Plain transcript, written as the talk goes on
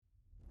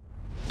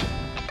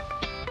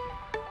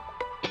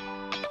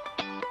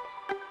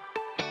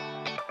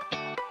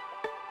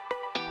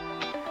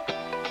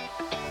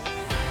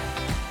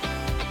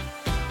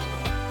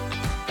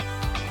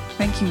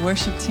Thank you,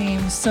 worship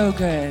team. So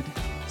good.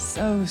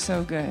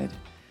 So good.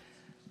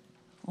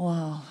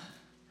 Wow.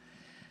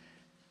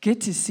 Good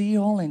to see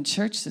you all in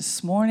church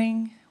this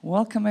morning.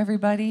 Welcome,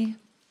 everybody.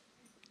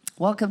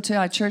 Welcome to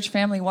our church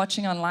family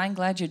watching online.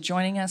 Glad you're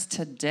joining us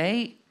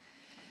today.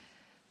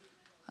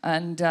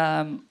 And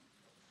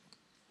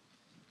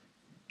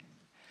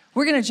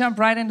we're going to jump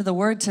right into the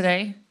Word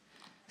today.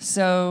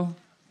 So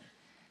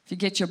if you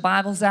get your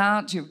Bibles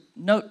out, your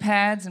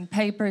notepads and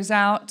papers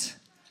out,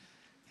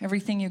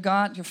 everything you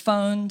got, your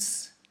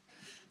phones,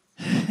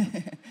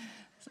 as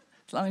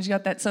long as you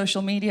got that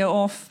social media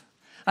off.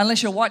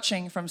 Unless you're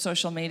watching from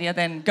social media,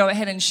 then go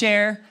ahead and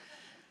share.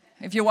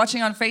 If you're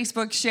watching on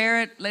Facebook,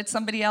 share it. Let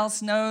somebody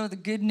else know the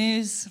good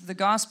news of the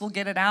gospel.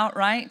 Get it out,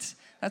 right?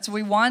 That's what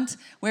we want.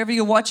 Wherever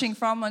you're watching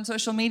from on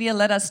social media,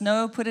 let us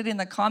know. Put it in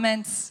the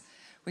comments.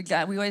 We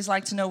always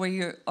like to know where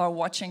you are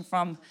watching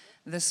from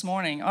this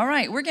morning. All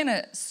right, we're going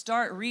to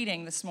start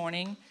reading this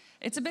morning.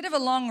 It's a bit of a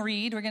long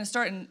read. We're going to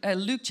start in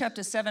Luke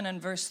chapter 7 and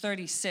verse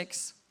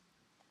 36.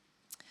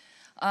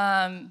 It's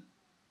a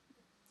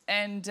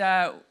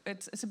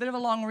bit of a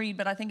long read,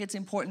 but I think it's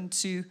important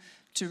to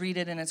read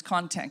it in its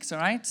context, all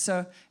right?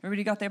 So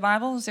everybody got their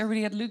Bibles?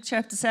 Everybody at Luke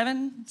chapter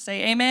 7?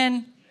 Say amen.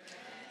 Amen.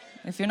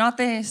 If you're not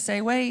there, say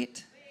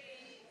wait.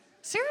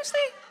 Seriously?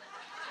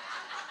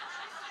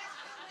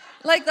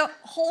 Like the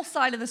whole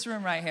side of this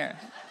room right here.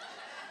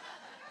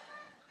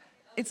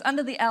 It's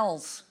under the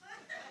L's.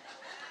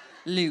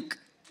 Luke.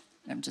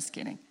 I'm just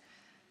kidding.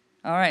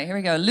 All right, here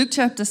we go. Luke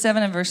chapter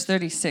 7 and verse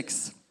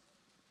 36.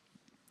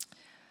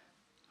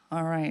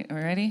 All right, are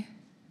we ready?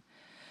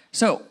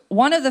 So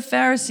one of the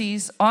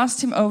Pharisees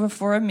asked him over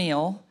for a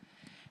meal.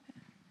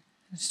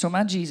 He's talking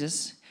about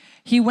Jesus.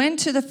 He went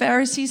to the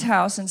Pharisee's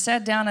house and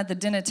sat down at the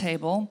dinner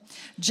table.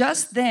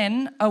 Just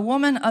then, a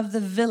woman of the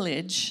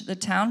village, the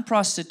town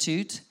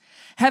prostitute,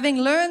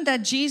 having learned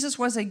that Jesus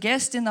was a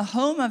guest in the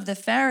home of the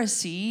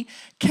Pharisee,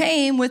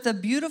 came with a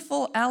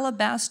beautiful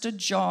alabaster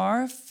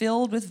jar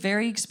filled with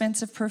very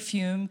expensive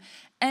perfume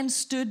and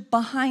stood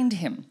behind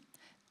him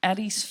at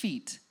his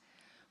feet,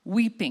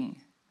 weeping,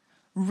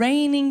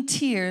 raining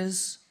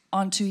tears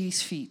onto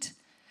his feet.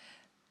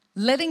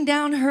 Letting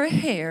down her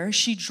hair,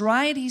 she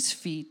dried his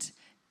feet,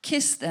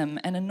 kissed them,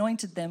 and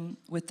anointed them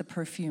with the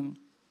perfume.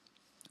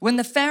 When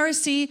the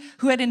Pharisee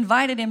who had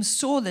invited him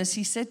saw this,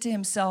 he said to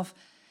himself,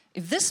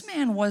 "If this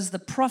man was the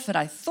prophet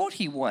I thought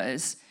he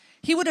was,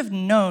 he would have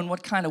known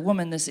what kind of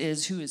woman this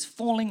is who is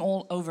falling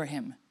all over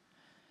him."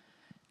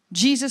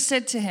 Jesus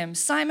said to him,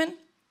 "Simon,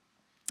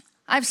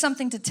 I have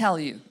something to tell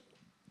you."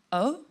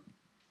 "Oh,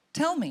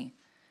 tell me."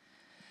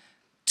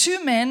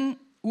 Two men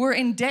were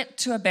in debt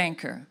to a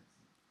banker.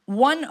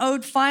 One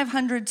owed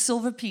 500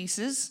 silver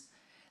pieces,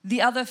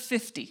 the other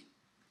 50.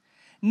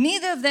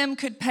 Neither of them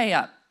could pay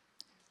up,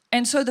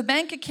 and so the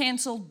banker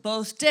canceled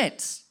both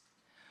debts.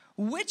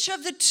 Which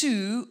of the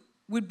two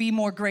would be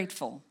more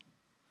grateful?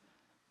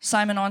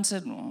 Simon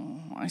answered,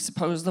 "I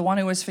suppose the one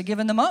who was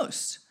forgiven the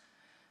most."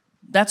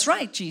 "That's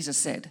right," Jesus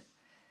said.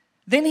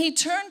 Then he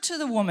turned to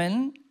the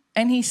woman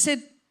and he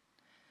said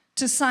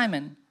to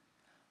Simon,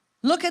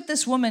 "Look at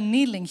this woman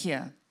kneeling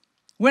here.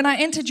 When I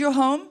entered your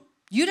home,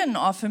 you didn't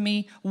offer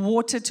me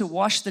water to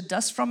wash the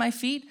dust from my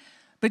feet,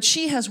 but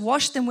she has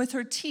washed them with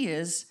her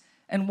tears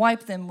and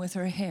wiped them with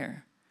her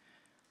hair.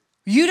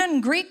 You didn't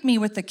greet me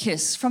with a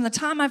kiss. From the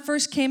time I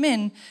first came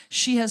in,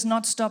 she has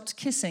not stopped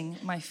kissing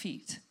my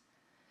feet.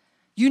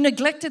 You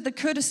neglected the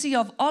courtesy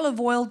of olive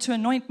oil to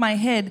anoint my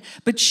head,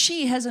 but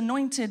she has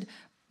anointed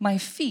my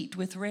feet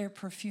with rare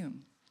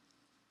perfume.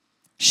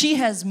 She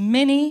has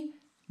many,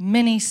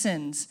 many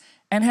sins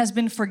and has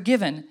been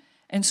forgiven,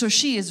 and so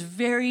she is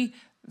very,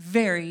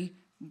 very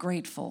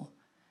grateful.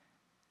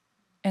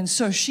 And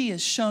so she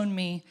has shown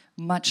me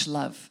much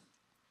love.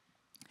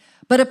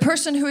 But a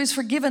person who is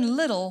forgiven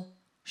little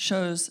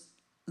shows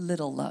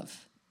little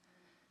love."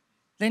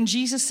 Then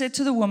Jesus said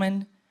to the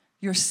woman,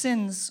 "Your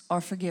sins are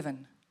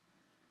forgiven."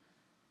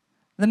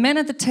 The men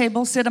at the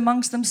table said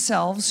amongst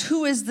themselves,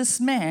 "Who is this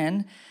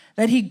man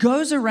that he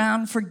goes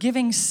around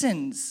forgiving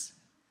sins?"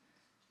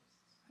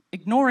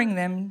 Ignoring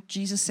them,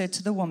 Jesus said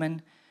to the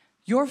woman,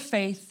 "Your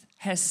faith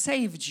has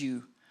saved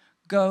you.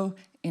 Go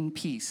in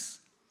peace."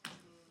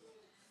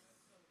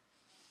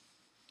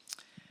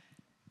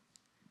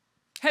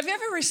 Have you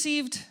ever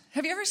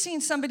seen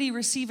somebody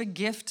receive a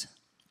gift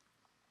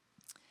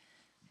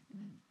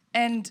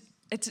and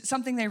it's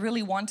something they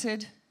really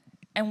wanted,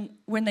 and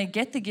when they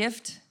get the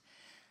gift,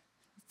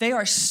 they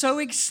are so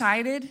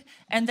excited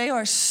and they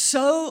are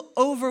so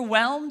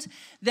overwhelmed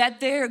that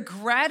their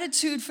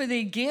gratitude for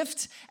their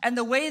gift and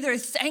the way they're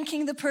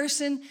thanking the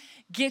person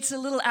gets a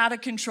little out of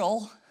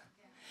control?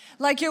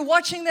 Like you're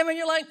watching them and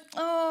you're like,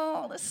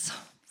 "Oh,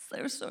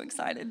 they're so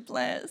excited,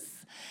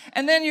 bless."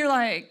 And then you're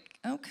like,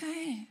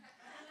 "Okay,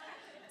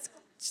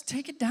 just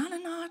take it down a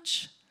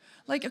notch."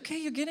 Like, okay,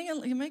 you're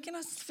making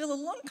us feel a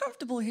little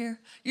uncomfortable here.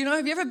 You know,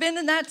 have you ever been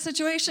in that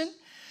situation?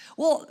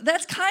 Well,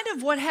 that's kind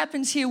of what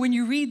happens here when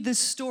you read this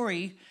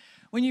story,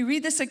 when you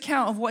read this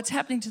account of what's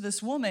happening to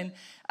this woman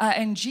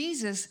and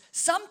Jesus.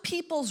 Some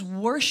people's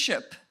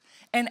worship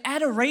and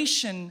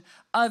adoration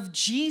of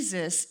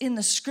Jesus in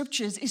the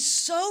scriptures is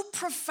so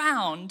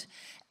profound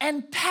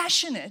and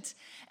passionate,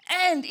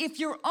 and if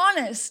you're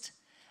honest,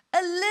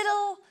 a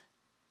little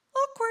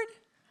awkward.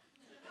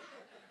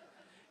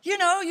 You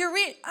know, you're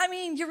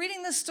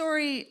reading the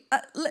story.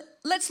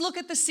 Let's look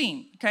at the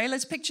scene, okay?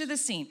 Let's picture the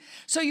scene.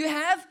 So you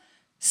have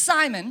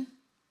Simon.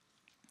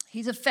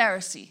 He's a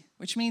Pharisee,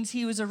 which means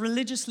he was a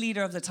religious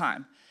leader of the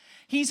time.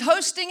 He's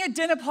hosting a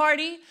dinner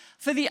party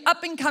for the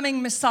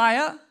up-and-coming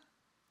Messiah,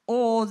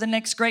 or the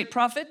next great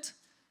prophet,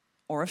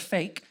 or a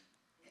fake.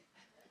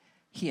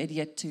 He had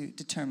yet to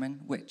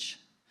determine which.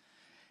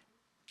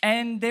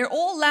 And they're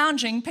all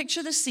lounging.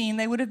 Picture the scene.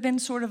 They would have been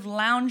sort of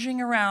lounging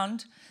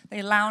around.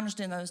 They lounged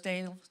in those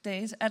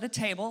days at a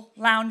table,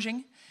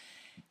 lounging.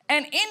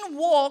 And in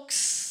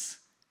walks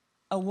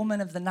a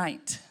woman of the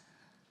night.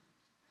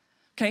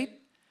 Okay?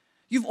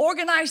 You've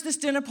organized this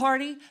dinner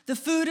party. The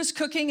food is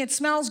cooking. It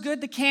smells good.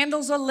 The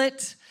candles are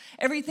lit.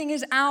 Everything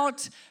is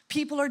out.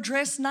 People are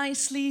dressed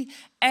nicely.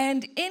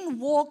 And in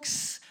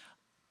walks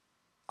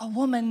a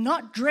woman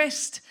not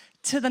dressed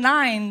to the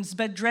nines,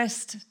 but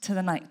dressed to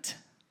the night.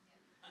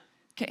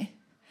 Okay?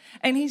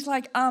 And he's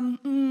like,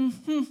 no,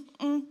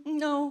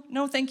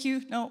 thank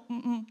you.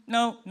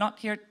 No, not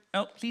here.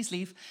 No, please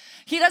leave.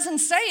 He doesn't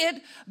say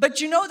it, but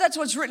you know that's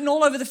what's written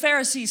all over the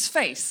Pharisee's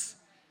face,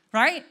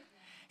 right?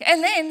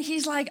 And then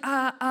he's like,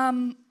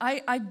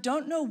 I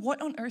don't know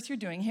what on earth you're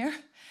doing here,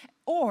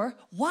 or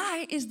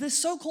why is this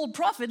so-called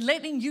prophet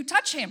letting you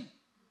touch him?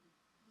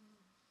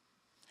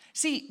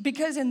 See,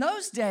 because in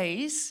those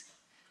days,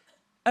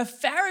 a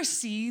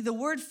Pharisee, the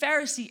word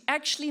Pharisee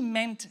actually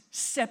meant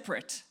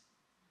separate.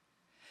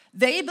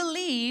 They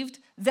believed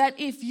that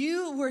if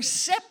you were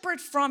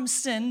separate from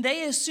sin,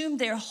 they assumed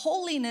their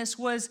holiness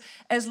was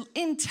as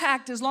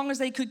intact as long as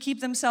they could keep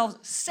themselves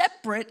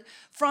separate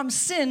from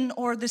sin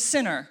or the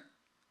sinner.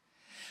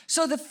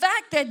 So the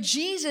fact that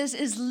Jesus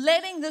is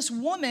letting this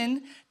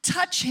woman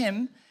touch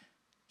him,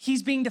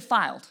 he's being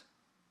defiled.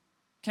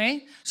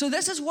 Okay? So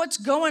this is what's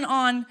going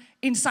on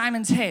in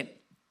Simon's head.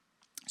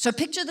 So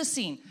picture the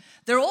scene.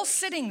 They're all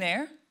sitting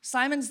there.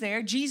 Simon's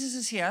there. Jesus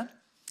is here.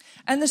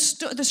 And the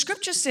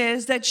scripture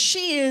says that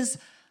she is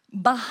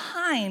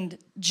behind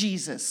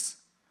Jesus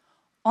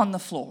on the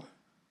floor.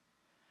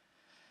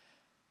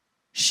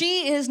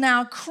 She is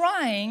now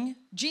crying.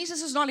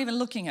 Jesus is not even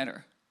looking at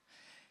her.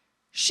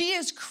 She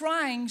is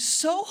crying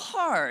so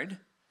hard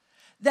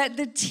that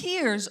the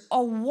tears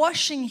are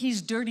washing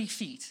his dirty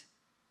feet.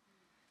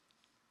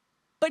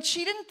 But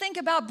she didn't think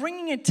about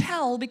bringing a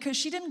towel because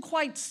she didn't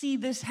quite see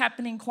this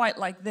happening quite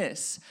like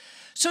this.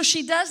 So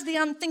she does the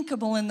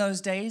unthinkable in those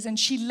days, and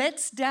she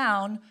lets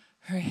down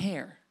her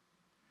hair.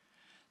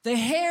 The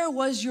hair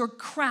was your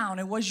crown.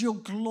 It was your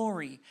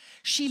glory.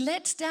 She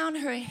lets down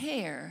her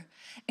hair,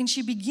 and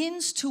she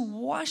begins to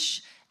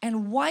wash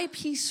and wipe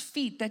his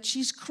feet that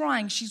she's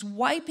crying. She's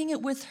wiping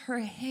it with her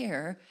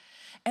hair,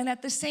 and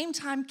at the same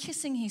time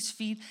kissing his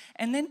feet,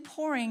 and then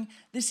pouring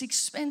this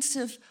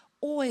expensive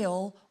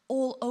oil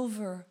all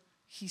over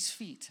his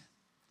feet.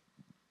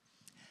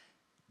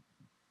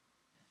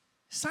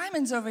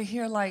 Simon's over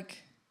here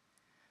like,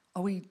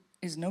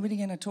 is nobody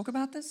going to talk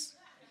about this?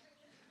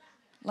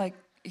 Like,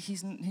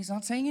 he's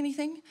not saying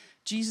anything.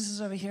 Jesus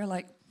is over here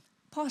like,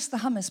 pass the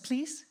hummus,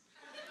 please.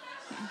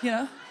 You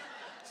know,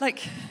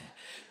 like,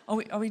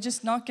 are we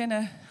just not going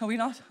to, are we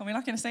not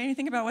going to say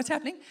anything about what's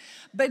happening?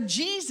 But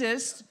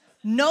Jesus,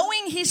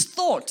 knowing his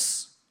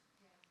thoughts,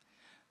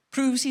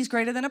 proves he's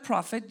greater than a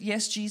prophet.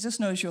 Yes, Jesus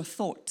knows your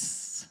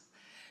thoughts.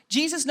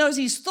 Jesus knows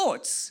his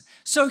thoughts.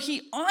 So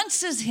he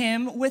answers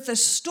him with a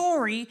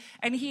story,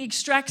 and he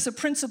extracts a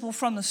principle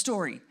from the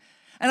story.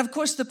 And of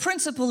course, the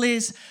principle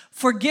is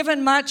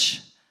forgiven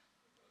much,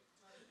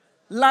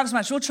 loves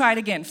much. We'll try it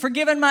again.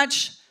 Forgiven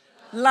much,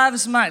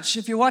 loves much.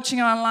 If you're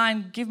watching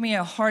online, give me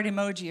a heart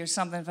emoji or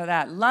something for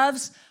that.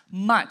 Loves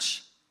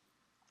much.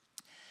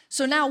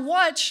 So now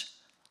watch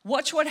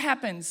what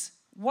happens.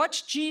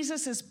 Watch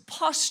Jesus'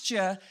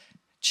 posture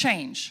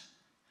change.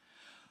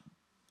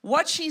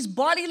 Watch his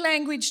body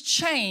language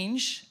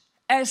change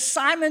as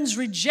Simon's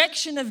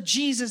rejection of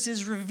Jesus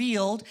is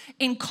revealed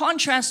in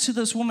contrast to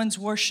this woman's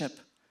worship.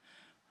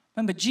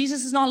 Remember,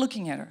 Jesus is not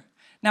looking at her.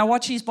 Now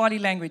watch his body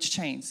language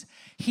change.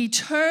 He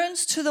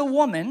turns to the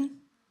woman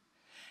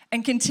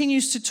and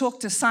continues to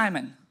talk to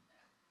Simon.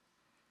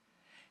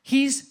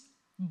 His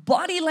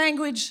body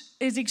language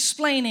is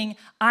explaining,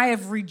 I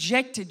have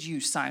rejected you,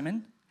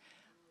 Simon.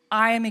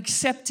 I am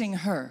accepting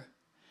her.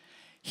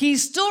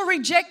 He's still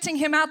rejecting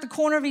him out the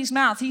corner of his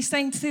mouth. He's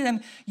saying to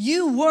them,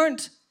 you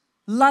weren't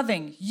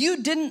loving.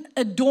 You didn't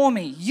adore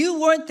me. You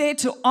weren't there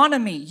to honor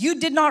me. You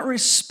did not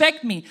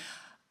respect me.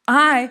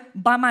 I,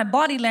 by my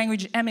body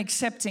language, am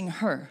accepting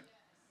her.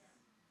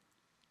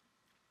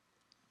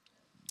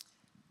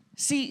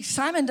 See,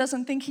 Simon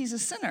doesn't think he's a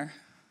sinner.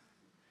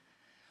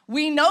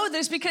 We know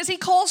this because he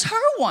calls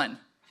her one.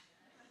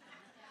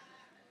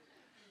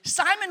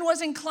 Simon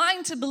was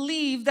inclined to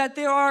believe that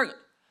there are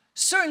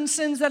certain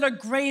sins that are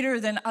greater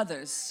than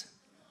others.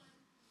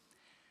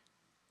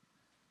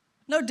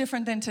 No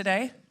different than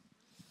today.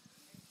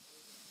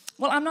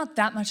 Well, I'm not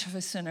that much of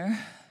a sinner.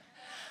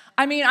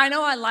 I mean, I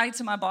know I lied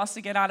to my boss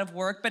to get out of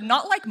work, but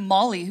not like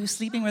Molly, who's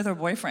sleeping with her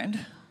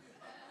boyfriend.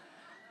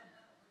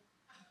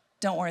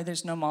 Don't worry,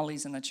 there's no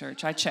Mollys in the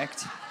church. I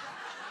checked.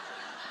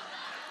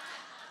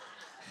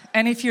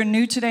 And if you're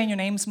new today and your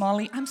name's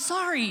Molly, I'm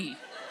sorry.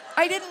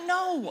 I didn't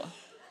know.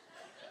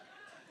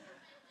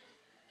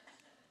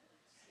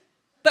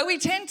 But we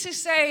tend to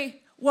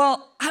say,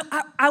 well,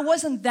 I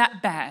wasn't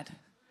that bad.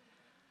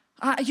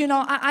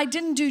 I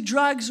didn't do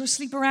drugs or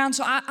sleep around,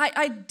 so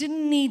I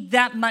didn't need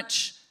that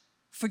much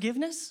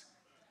forgiveness.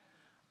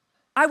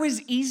 I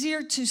was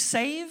easier to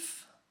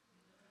save.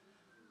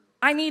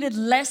 I needed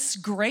less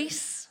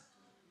grace.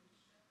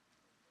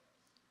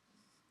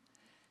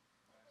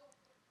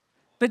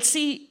 But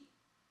see,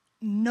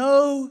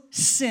 no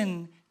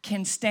sin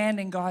can stand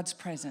in God's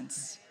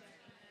presence.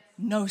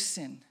 No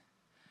sin.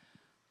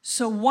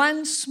 So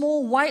one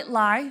small white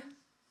lie,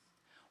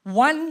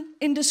 one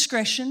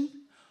indiscretion,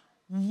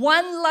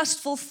 one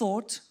lustful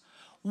thought,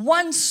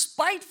 one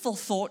spiteful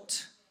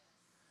thought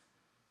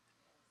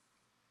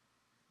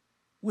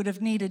would have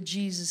needed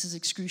Jesus'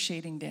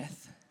 excruciating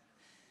death.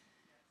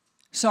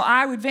 So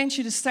I would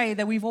venture to say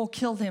that we've all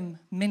killed him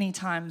many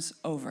times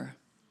over.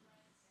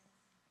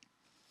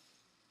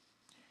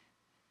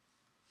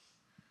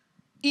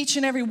 Each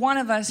and every one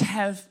of us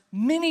have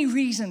many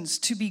reasons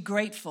to be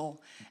grateful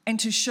and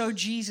to show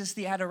Jesus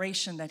the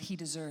adoration that he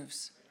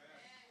deserves.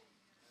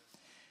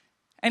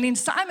 And in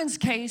Simon's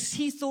case,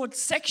 he thought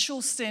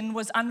sexual sin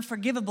was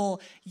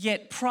unforgivable,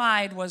 yet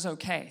pride was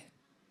okay.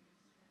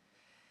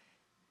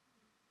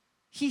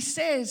 He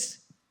says,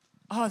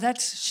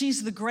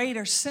 she's the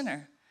greater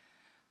sinner.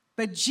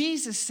 But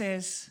Jesus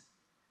says,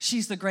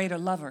 she's the greater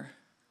lover.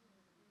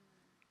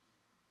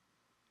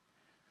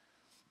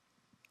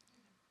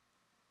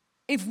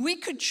 If we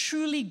could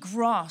truly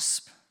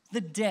grasp the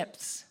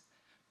depths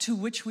to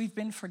which we've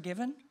been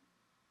forgiven,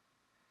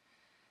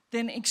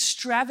 then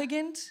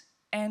extravagant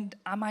and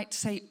I might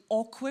say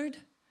awkward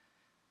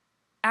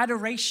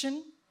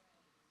adoration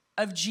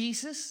of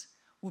Jesus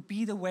will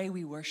be the way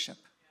we worship.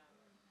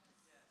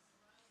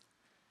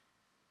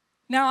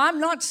 Now, I'm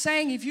not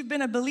saying if you've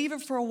been a believer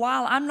for a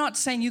while, I'm not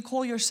saying you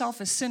call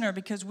yourself a sinner,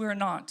 because we're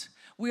not.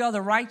 We are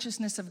the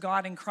righteousness of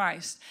God in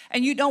Christ.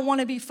 And you don't want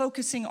to be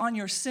focusing on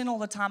your sin all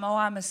the time. Oh,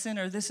 I'm a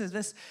sinner. This,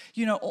 that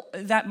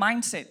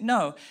mindset.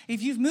 No.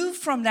 If you've moved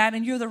from that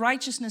and you're the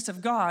righteousness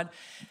of God,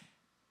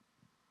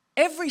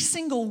 every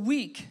single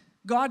week,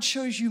 God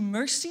shows you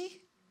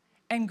mercy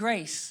and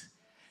grace.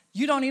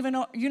 You're not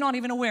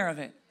even aware of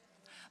it.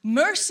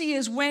 Mercy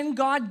is when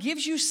God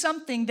gives you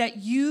something that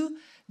you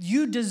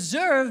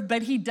deserve,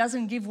 but he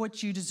doesn't give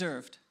what you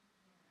deserved.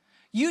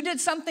 You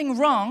did something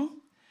wrong.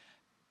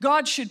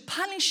 God should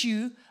punish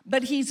you,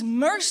 but his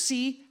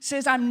mercy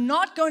says, I'm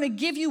not going to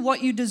give you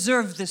what you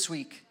deserve this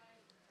week.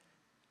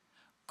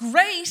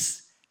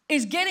 Grace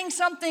is getting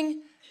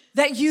something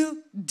that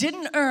you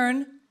didn't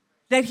earn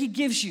that he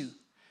gives you.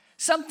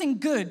 Something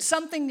good,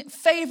 something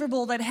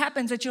favorable that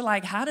happens that you're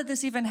like, how did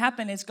this even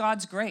happen? It's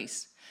God's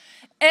grace.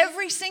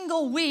 Every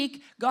single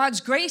week,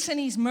 God's grace and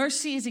his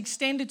mercy is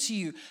extended to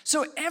you.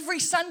 So every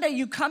Sunday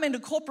you come into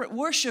corporate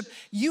worship,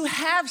 you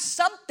have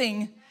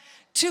something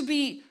to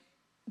be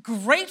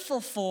grateful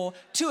for,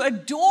 to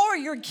adore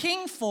your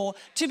King for,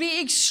 to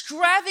be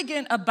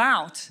extravagant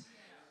about,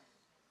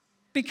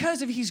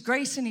 because of his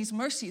grace and his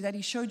mercy that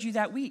he showed you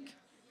that week.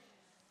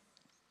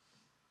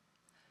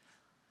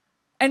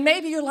 And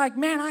maybe you're like,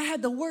 man, I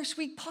had the worst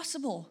week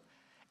possible.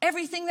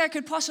 Everything that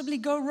could possibly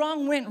go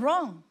wrong went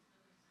wrong.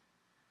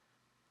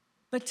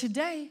 But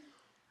today,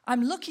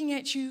 I'm looking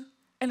at you,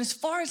 and as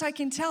far as I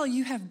can tell,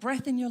 you have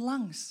breath in your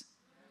lungs,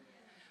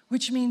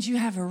 which means you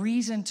have a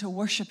reason to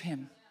worship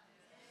him.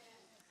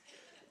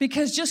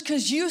 Because just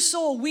because you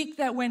saw a week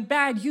that went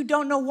bad, you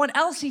don't know what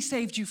else he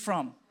saved you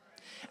from.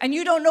 And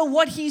you don't know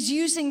what he's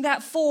using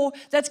that for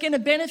that's going to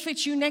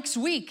benefit you next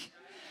week.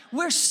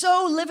 We're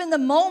so live in the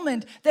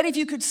moment that if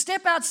you could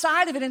step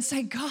outside of it and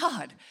say,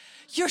 God,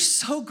 you're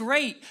so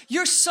great.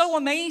 You're so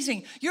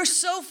amazing. You're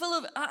so full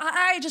of,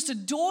 I just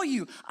adore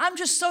you. I'm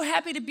just so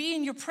happy to be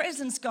in your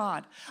presence,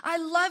 God. I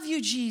love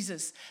you,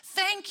 Jesus.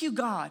 Thank you,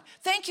 God.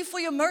 Thank you for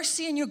your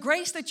mercy and your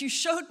grace that you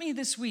showed me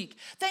this week.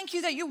 Thank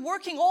you that you're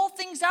working all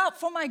things out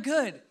for my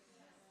good.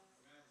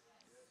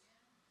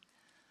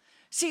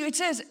 See, it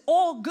says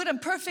all good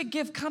and perfect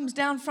gift comes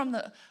down from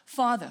the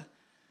Father.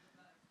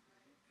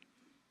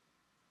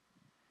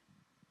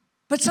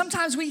 But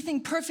sometimes we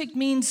think perfect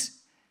means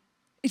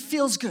it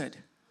feels good.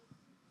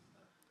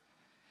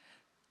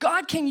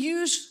 God can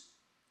use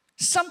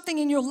something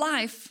in your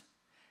life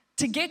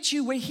to get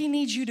you where he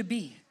needs you to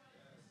be.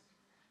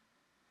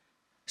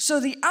 So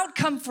the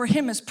outcome for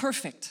him is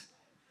perfect.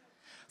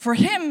 For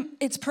him,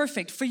 it's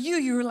perfect. For you,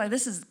 you're like,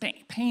 this is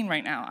pain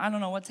right now. I don't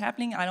know what's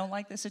happening. I don't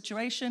like this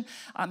situation.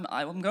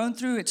 I'm going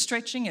through, it's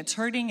stretching, it's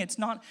hurting, it's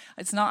not.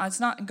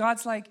 And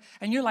God's like,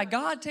 and you're like,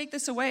 God, take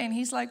this away. And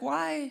he's like,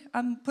 why?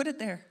 Put it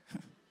there.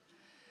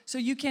 So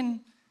you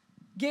can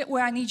get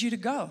where I need you to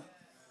go.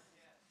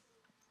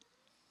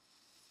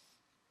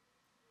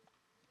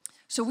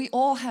 So we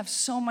all have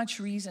so much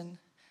reason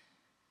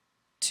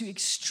to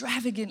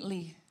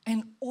extravagantly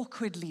and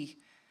awkwardly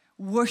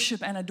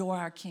worship and adore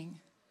our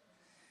King.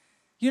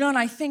 You know, and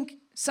I think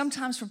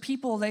sometimes for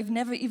people, they've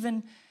never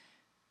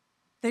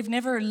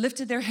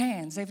lifted their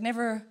hands. They've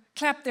never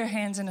clapped their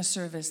hands in a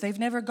service. They've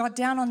never got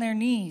down on their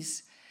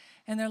knees.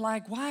 And they're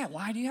like, why?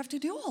 Why do you have to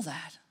do all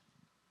that?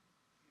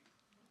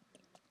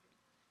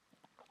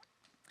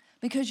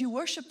 Because you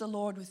worship the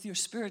Lord with your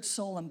spirit,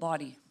 soul, and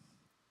body.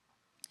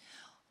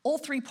 All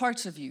three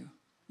parts of you.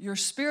 Your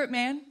spirit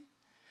man,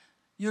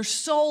 your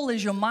soul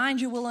is your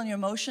mind, your will, and your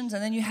emotions,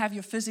 and then you have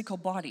your physical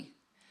body.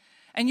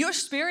 And your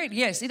spirit,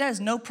 yes, it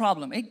has no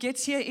problem. It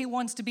gets here, it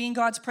wants to be in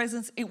God's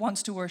presence, it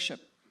wants to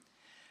worship.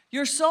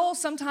 Your soul,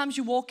 sometimes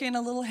you walk in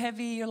a little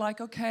heavy, you're like,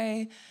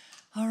 okay,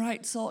 all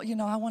right, soul,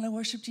 I want to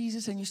worship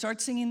Jesus, and you start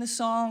singing the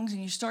songs,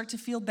 and you start to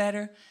feel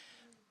better.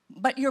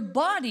 But your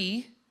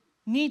body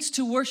needs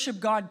to worship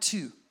God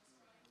too.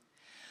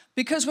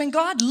 Because when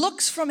God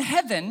looks from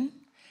heaven,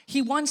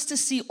 he wants to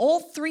see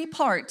all three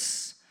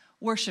parts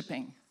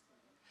worshiping.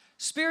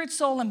 Spirit,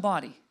 soul, and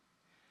body.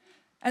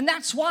 And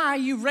that's why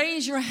you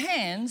raise your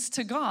hands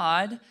to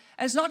God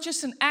as not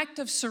just an act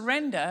of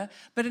surrender,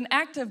 but an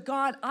act of,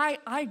 God,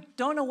 I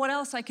don't know what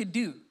else I could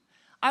do.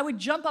 I would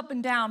jump up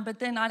and down, but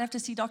then I'd have to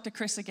see Dr.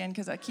 Chris again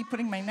because I keep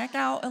putting my neck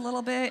out a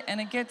little bit, and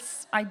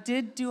I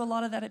did do a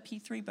lot of that at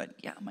P3, but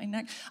yeah, my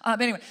neck.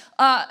 But anyway,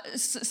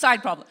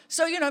 side problem.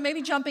 So,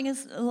 maybe jumping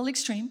is a little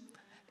extreme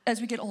as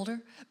we get older.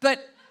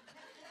 But,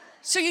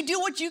 so you do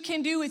what you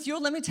can do with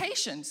your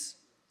limitations.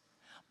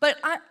 But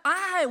I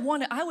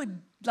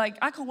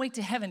can't wait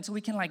to heaven so we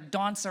can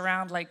dance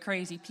around like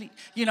crazy, please,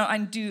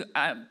 and do,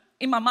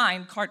 in my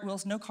mind,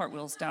 cartwheels, no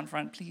cartwheels down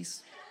front,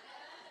 please.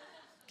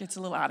 Gets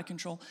a little out of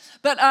control.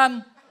 But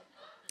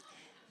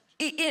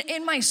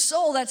in my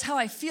soul, that's how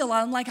I feel.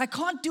 I'm like, I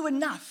can't do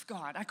enough,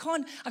 God. I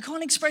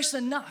can't express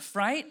enough,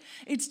 right?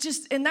 It's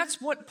just, and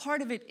that's what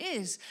part of it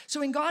is.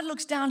 So when God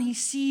looks down, he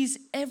sees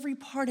every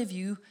part of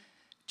you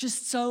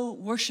just so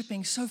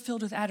worshiping, so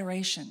filled with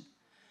adoration,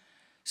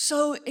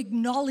 so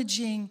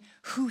acknowledging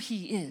who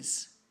he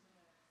is.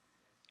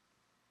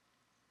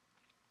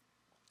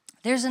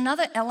 There's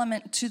another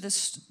element to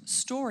this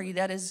story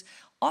that is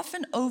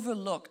often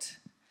overlooked,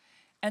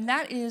 and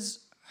that is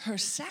her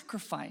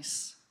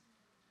sacrifice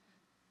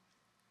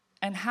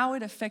and how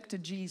it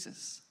affected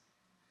Jesus.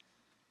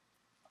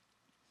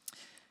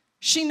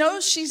 She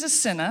knows she's a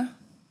sinner,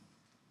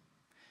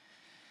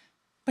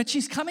 but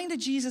she's coming to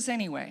Jesus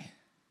anyway.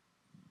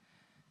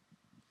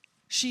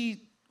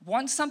 She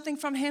wants something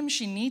from him.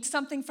 She needs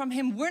something from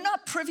him. We're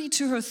not privy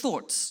to her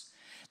thoughts.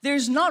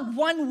 There's not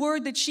one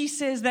word that she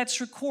says that's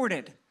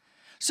recorded.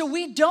 So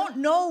we don't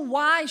know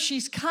why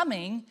she's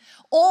coming.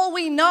 All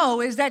we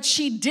know is that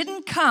she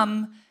didn't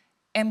come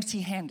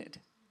empty-handed.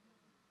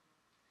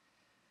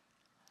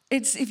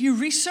 If you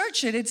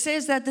research it, it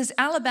says that this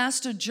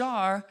alabaster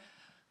jar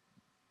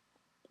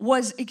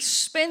was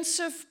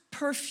expensive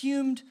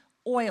perfumed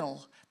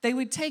oil. They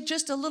would take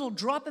just a little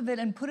drop of it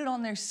and put it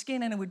on their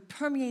skin, and it would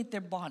permeate their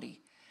body.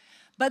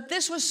 But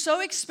this was so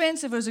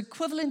expensive, it was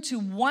equivalent to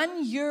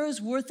 1 year's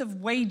worth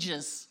of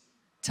wages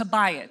to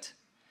buy it.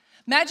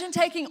 Imagine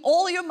taking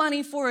all your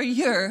money for a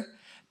year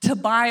to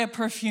buy a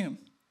perfume.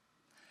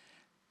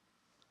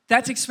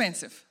 That's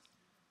expensive.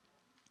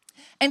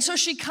 And so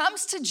she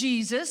comes to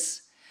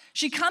Jesus.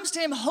 She comes to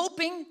him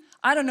hoping,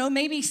 I don't know,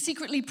 maybe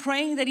secretly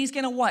praying that he's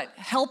going to what?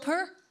 Help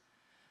her?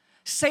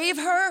 Save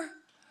her?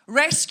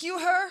 Rescue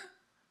her?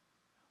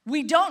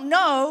 We don't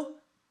know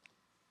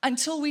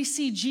until we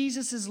see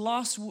Jesus'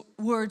 last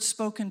words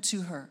spoken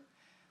to her.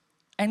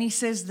 And he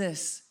says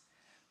this,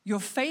 your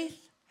faith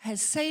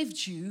has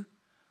saved you.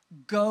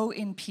 Go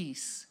in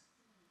peace.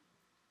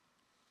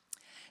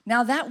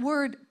 Now that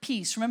word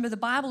peace, remember the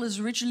Bible is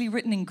originally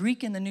written in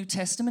Greek in the New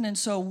Testament, and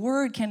so a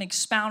word can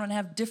expound and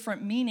have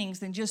different meanings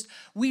than just,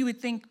 we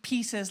would think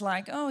peace as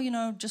like,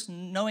 just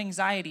no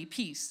anxiety,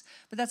 peace.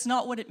 But that's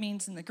not what it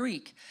means in the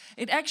Greek.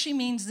 It actually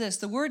means this.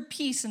 The word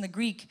peace in the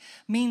Greek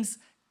means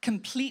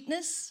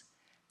completeness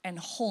and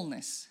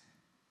wholeness.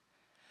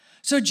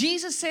 So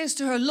Jesus says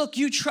to her, look,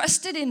 you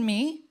trusted in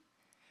me.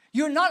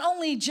 You're not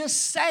only just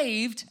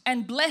saved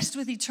and blessed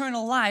with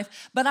eternal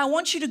life, but I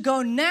want you to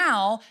go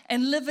now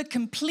and live a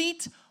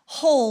complete,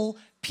 whole,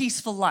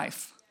 peaceful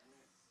life.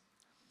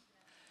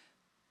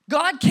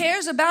 God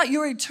cares about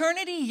your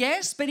eternity,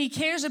 yes, but he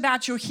cares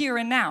about your here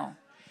and now.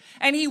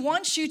 And he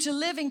wants you to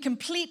live in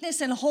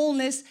completeness and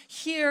wholeness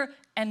here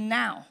and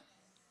now.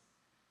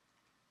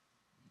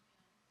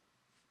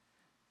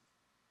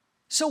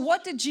 So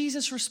what did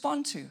Jesus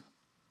respond to?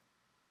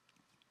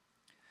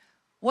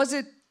 Was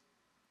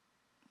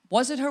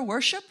it her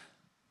worship?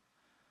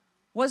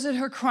 Was it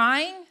her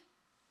crying?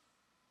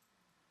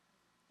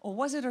 Or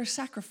was it her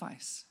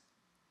sacrifice?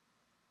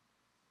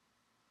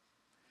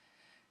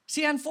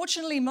 See,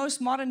 unfortunately,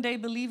 most modern day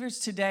believers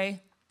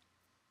today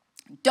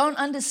don't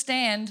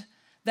understand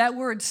that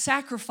word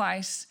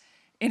sacrifice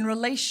in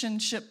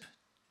relationship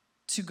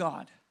to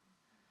God.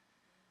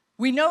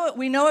 We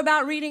know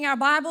about reading our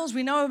Bibles,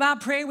 we know about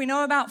prayer, we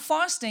know about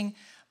fasting,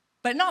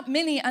 But not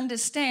many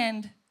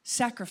understand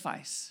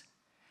sacrifice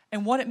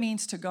and what it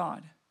means to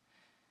God.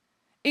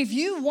 If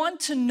you want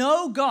to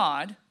know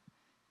God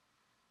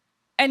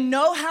and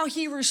know how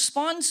He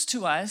responds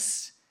to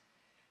us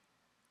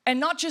and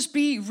not just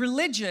be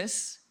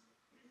religious,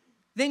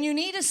 then you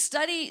need to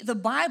study the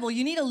Bible.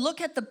 You need to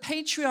look at the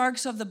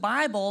patriarchs of the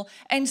Bible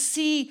and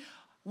see,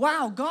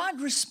 wow,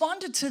 God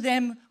responded to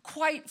them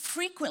quite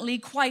frequently,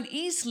 quite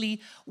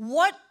easily.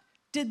 What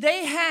did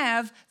they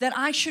have that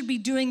I should be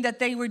doing that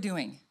they were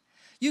doing?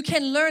 You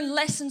can learn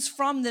lessons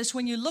from this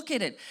when you look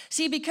at it.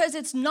 See, because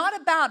it's not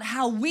about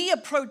how we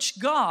approach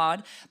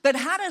God, but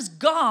how does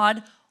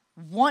God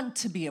want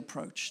to be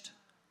approached?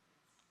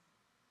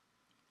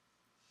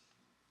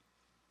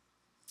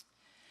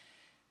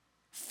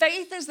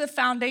 Faith is the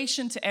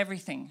foundation to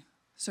everything.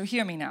 So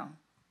hear me now.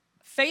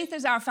 Faith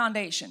is our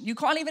foundation. You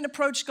can't even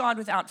approach God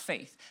without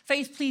faith.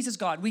 Faith pleases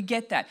God. We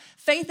get that.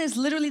 Faith is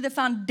literally the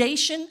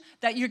foundation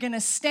that you're going to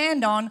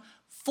stand on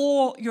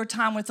for your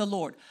time with the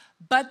Lord.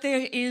 But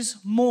there is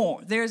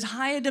more. There's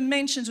higher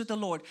dimensions with the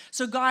Lord.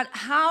 So God,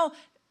 how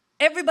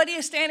everybody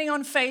is standing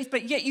on faith,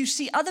 but yet you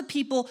see other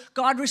people,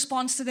 God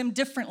responds to them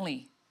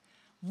differently.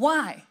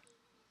 Why?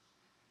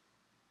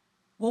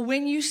 Well,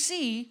 when you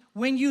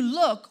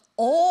look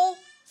all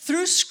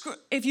through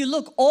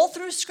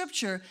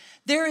Scripture,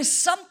 there is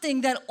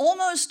something that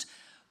almost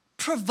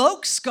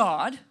provokes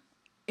God,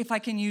 if I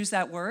can use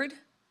that word,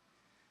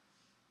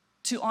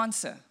 to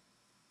answer.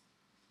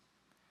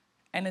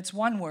 And it's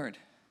one word: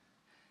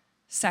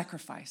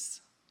 sacrifice.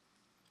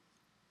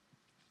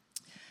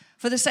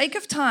 For the sake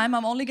of time,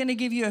 I'm only going to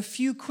give you a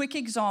few quick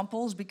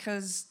examples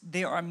because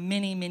there are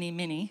many, many,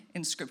 many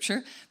in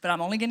Scripture, but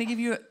I'm only going to give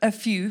you a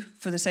few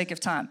for the sake of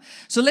time.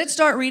 So let's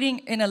start reading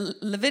in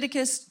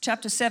Leviticus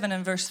chapter 7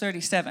 and verse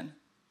 37.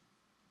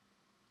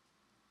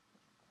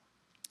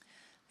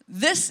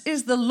 This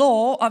is the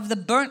law of the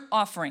burnt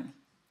offering,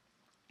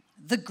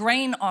 the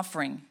grain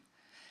offering,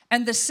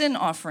 and the sin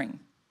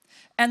offering,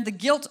 and the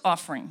guilt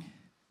offering,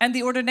 and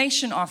the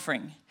ordination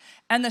offering,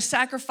 and the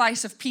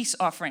sacrifice of peace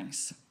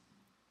offerings.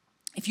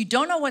 If you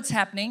don't know what's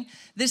happening,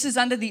 this is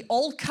under the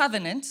Old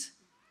Covenant.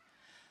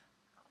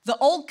 The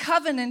Old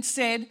Covenant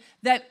said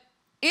that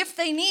if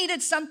they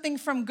needed something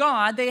from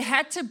God, they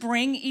had to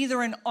bring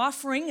either an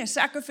offering, a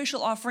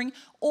sacrificial offering,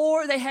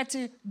 or they had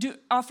to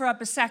offer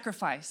up a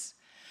sacrifice.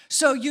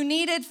 So you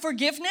needed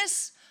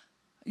forgiveness.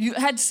 You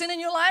had sin in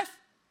your life,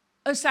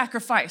 a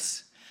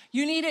sacrifice.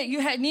 You need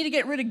to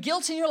get rid of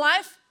guilt in your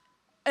life,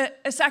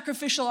 a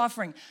sacrificial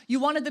offering.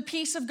 You wanted the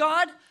peace of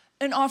God,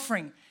 an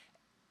offering.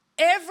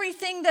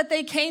 Everything that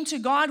they came to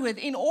God with,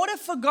 in order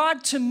for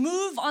God to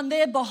move on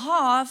their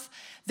behalf,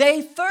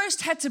 they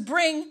first had to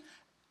bring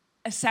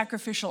a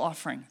sacrificial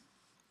offering.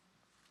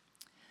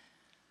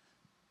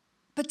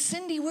 But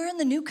Cindy, we're in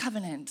the new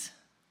covenant.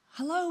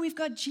 Hello, we've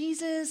got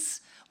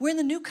Jesus. We're in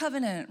the new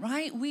covenant,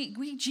 right?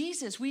 We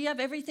Jesus. We have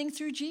everything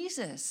through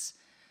Jesus.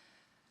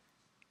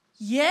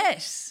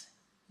 Yes,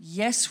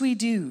 we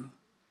do.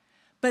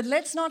 But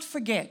let's not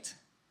forget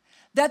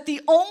that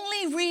the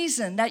only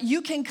reason that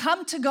you can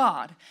come to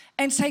God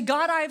and say,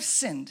 God, I have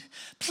sinned,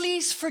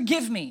 please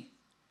forgive me,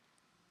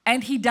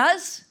 and He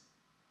does,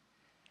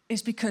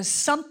 is because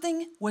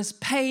something was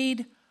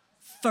paid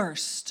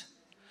first.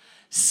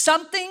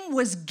 Something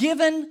was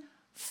given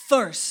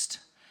first.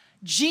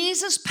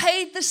 Jesus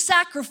paid the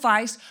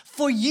sacrifice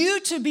for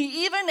you to be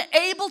even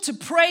able to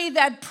pray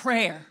that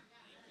prayer.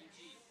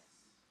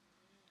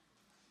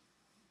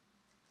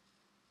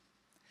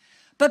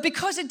 But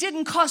because it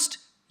didn't cost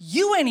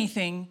you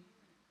anything,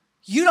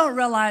 you don't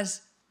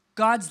realize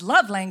God's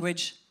love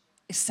language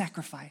is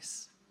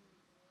sacrifice.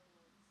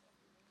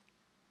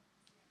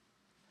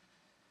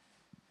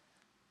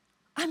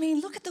 I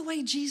mean, look at the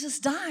way Jesus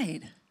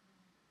died.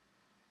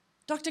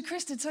 Dr.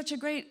 Chris did such a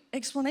great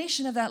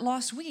explanation of that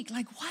last week.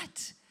 Like,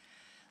 what?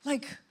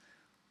 Like,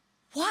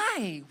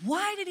 why?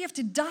 Why did He have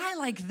to die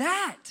like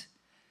that?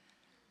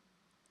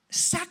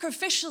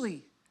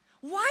 Sacrificially.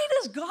 Why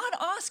does God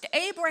ask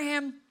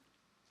Abraham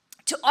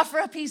to offer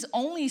up his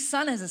only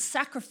son as a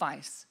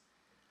sacrifice?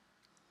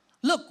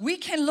 Look, we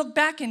can look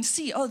back and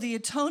see, the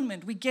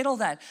atonement, we get all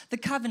that. The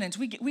covenants,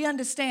 we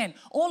understand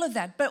all of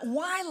that. But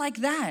why like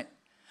that?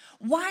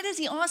 Why does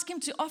He ask him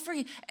to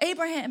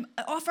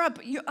offer up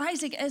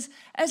Isaac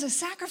as a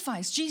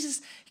sacrifice?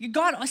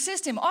 God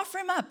assist him, offer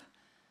him up.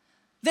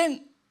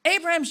 Then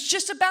Abraham's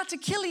just about to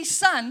kill his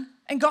son,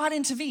 and God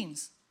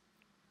intervenes.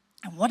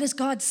 And what does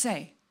God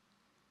say?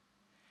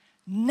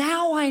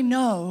 Now I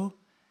know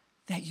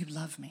that you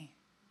love me.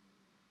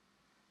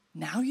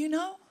 Now you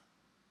know?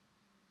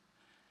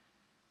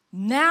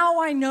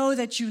 Now I know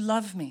that you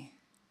love me.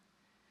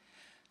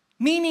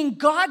 Meaning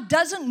God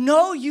doesn't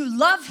know you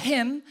love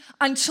Him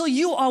until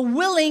you are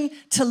willing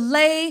to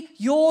lay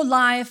your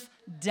life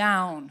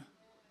down.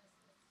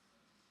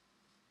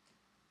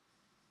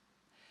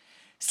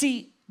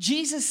 See,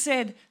 Jesus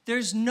said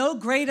there's no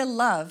greater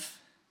love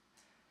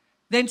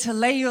than to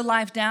lay your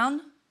life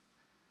down.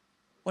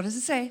 What does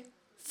it say?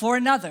 For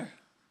another.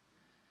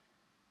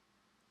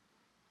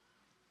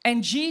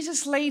 And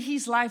Jesus laid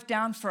His life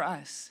down for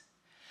us.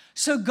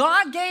 So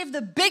God gave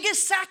the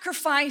biggest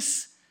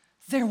sacrifice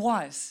there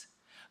was.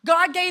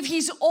 God gave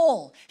his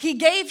all. He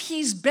gave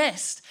his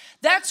best.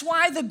 That's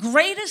why the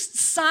greatest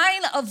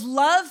sign of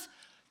love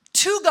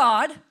to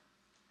God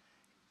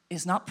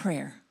is not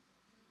prayer.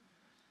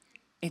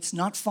 It's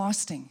not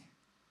fasting.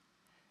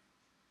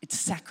 It's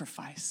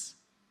sacrifice.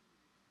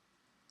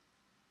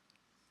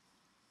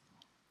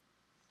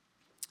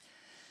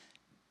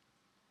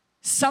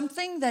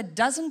 Something that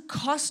doesn't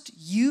cost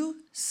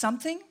you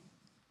something,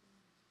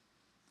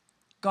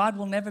 God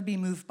will never be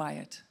moved by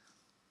it.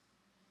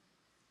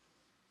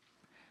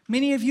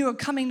 Many of you are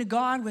coming to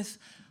God with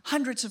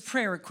hundreds of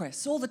prayer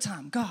requests all the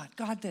time. God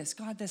this,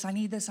 I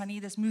need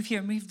this, move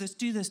here, move this,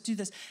 do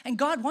this. And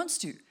God wants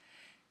to.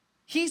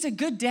 He's a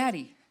good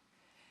daddy.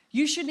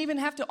 You shouldn't even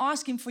have to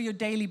ask him for your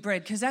daily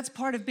bread, because that's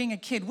part of being a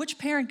kid. Which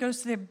parent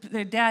goes to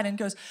their dad and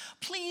goes,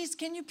 please,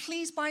 can you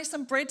please buy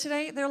some bread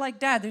today? They're like,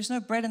 Dad, there's no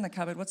bread in the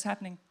cupboard. What's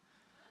happening?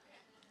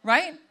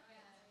 Right?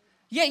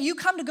 Yeah, you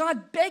come to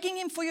God begging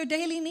him for your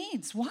daily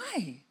needs.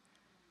 Why?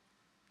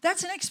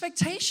 That's an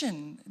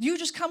expectation. You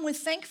just come with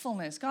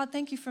thankfulness. God,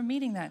 thank you for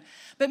meeting that.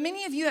 But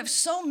many of you have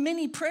so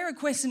many prayer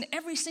requests in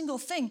every single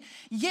thing,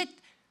 yet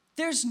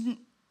there's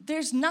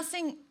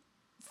nothing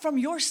from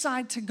your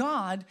side to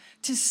God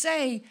to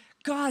say,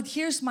 God,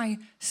 here's my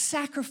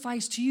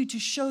sacrifice to you to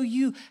show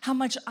you how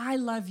much I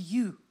love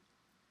you.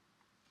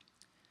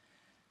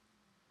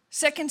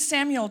 2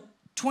 Samuel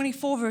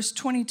 24 verse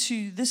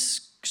 22,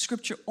 this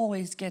scripture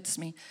always gets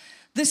me.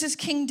 This is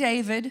King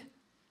David.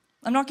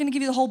 I'm not going to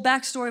give you the whole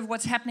backstory of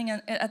what's happening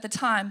at the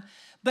time,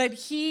 but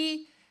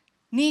he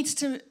needs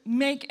to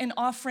make an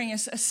offering, a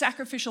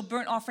sacrificial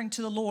burnt offering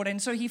to the Lord.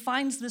 And so he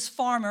finds this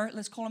farmer,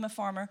 let's call him a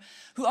farmer,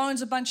 who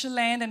owns a bunch of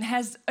land and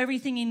has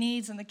everything he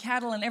needs and the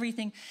cattle and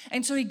everything.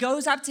 And so he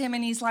goes up to him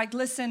and he's like,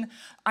 listen,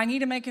 I need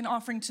to make an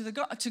offering to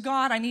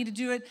God. I need to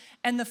do it.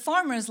 And the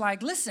farmer is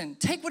like, listen,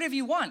 take whatever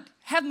you want.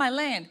 Have my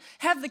land,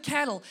 have the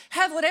cattle,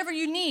 have whatever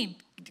you need.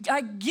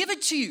 I give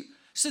it to you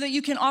so that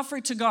you can offer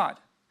it to God.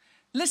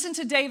 Listen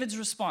to David's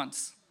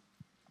response.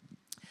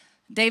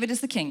 David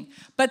is the king.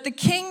 But the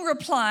king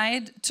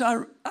replied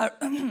to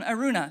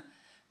Araunah,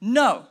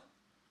 no,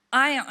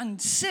 I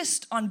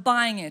insist on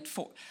buying it,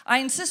 for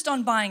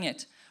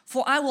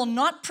I will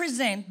not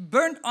present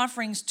burnt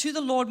offerings to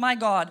the Lord my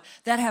God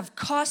that have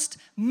cost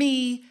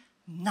me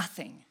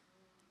nothing.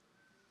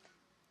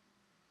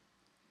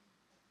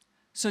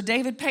 So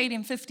David paid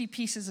him 50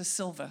 pieces of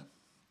silver.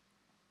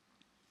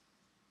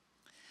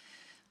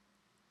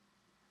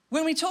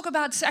 When we talk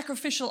about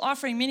sacrificial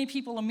offering, many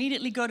people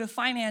immediately go to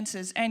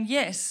finances. And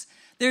yes,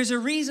 there's a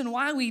reason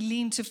why we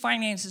lean to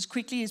finances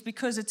quickly, is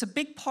because it's a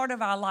big part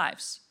of our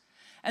lives.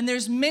 And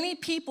there's many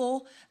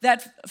people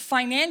that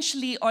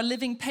financially are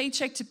living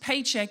paycheck to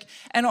paycheck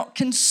and are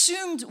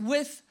consumed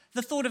with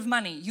the thought of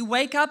money. You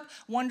wake up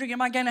wondering,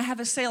 am I going to have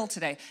a sale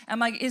today?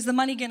 Is the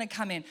money going to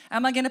come in?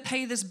 Am I going to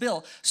pay this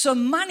bill? So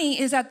money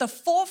is at the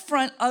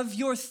forefront of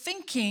your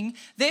thinking.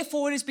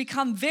 Therefore, it has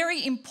become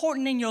very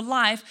important in your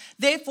life.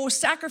 Therefore,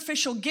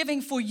 sacrificial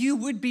giving for you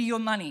would be your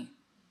money.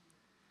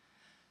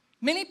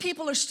 Many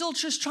people are still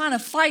just trying to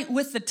fight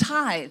with the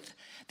tithe.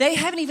 They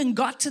haven't even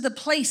got to the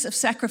place of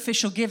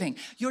sacrificial giving.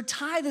 Your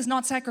tithe is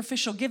not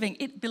sacrificial giving.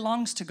 It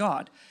belongs to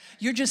God.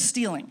 You're just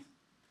stealing.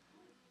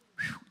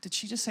 Did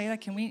she just say that?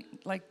 Can we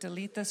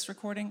delete this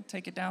recording?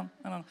 Take it down?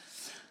 I don't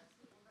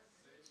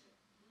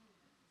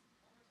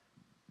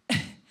know.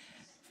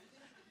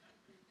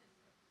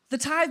 The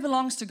tithe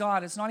belongs to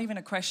God. It's not even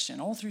a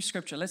question. All through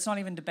Scripture, let's not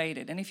even debate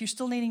it. And if you're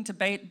still needing to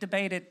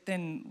debate it,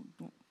 then,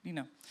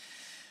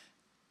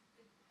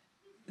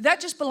 that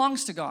just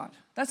belongs to God.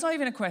 That's not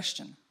even a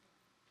question.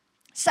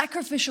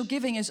 Sacrificial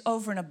giving is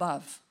over and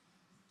above.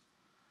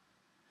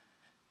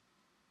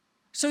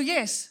 So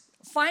yes,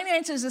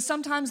 finances is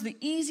sometimes the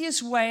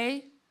easiest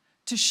way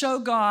to show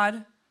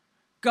God,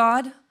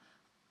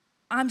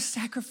 I'm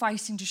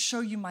sacrificing to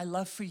show you my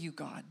love for you,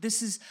 God.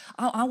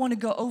 I want to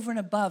go over and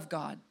above,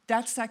 God.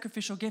 That's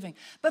sacrificial giving.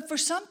 But for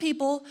some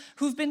people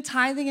who've been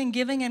tithing and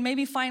giving, and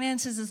maybe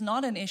finances is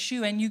not an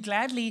issue, and you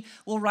gladly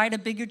will write a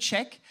bigger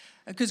check,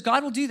 because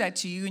God will do that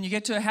to you, and you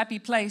get to a happy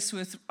place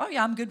with, oh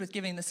yeah, I'm good with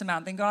giving this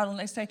amount. Then God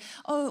will say,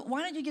 oh,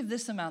 why don't you give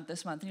this amount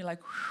this month? And you're like,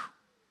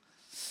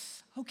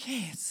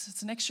 okay,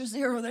 it's an extra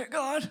zero there,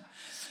 God.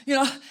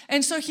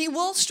 And so he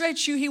will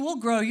stretch you, he will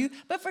grow you.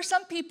 But for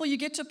some people, you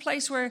get to a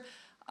place where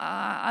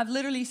I've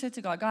literally said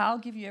to God, I'll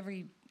give you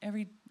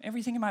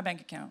everything in my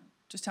bank account.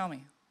 Just tell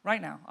me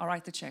right now. I'll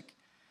write the check.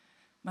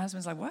 My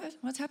husband's like, what?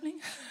 What's happening?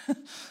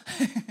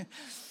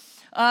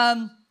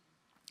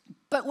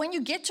 But when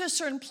you get to a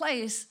certain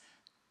place,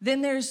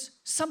 then there's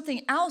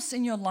something else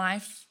in your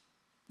life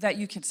that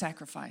you can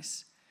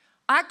sacrifice.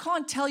 I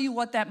can't tell you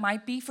what that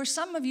might be. For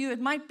some of you, it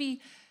might be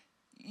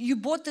you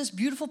bought this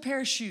beautiful pair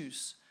of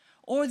shoes,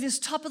 or this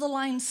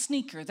top-of-the-line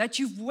sneaker that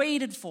you've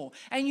waited for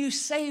and you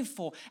saved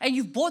for, and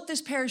you've bought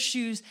this pair of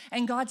shoes,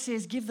 and God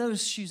says, give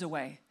those shoes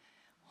away.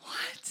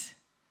 What?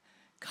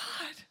 God,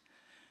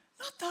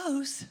 not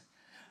those,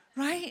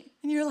 right?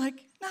 And you're like,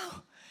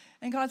 no.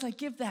 And God's like,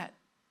 give that.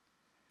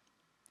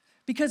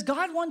 Because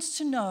God wants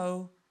to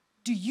know,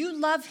 do you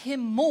love him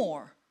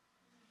more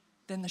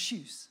than the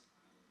shoes?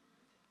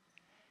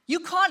 You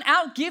can't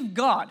outgive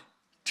God.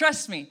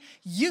 Trust me.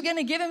 You're going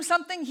to give him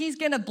something, he's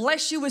going to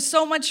bless you with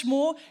so much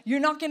more. You're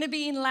not going to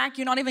be in lack.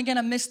 You're not even going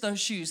to miss those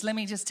shoes. Let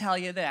me just tell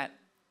you that.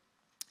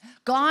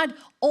 God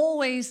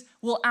always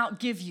will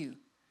outgive you.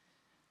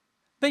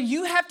 But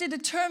you have to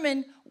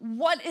determine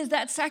what is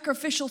that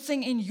sacrificial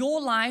thing in your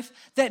life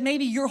that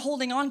maybe you're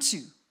holding on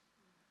to.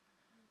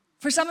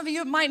 For some of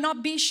you, it might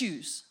not be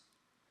shoes.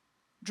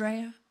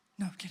 Drea?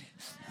 No, I'm kidding.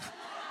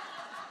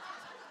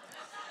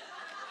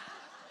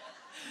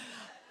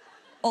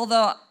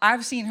 Although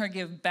I've seen her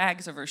give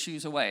bags of her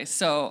shoes away,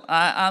 so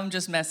I'm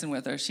just messing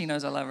with her. She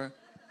knows I love her.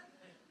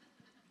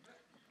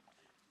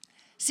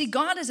 See,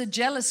 God is a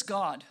jealous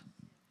God,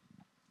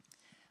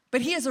 but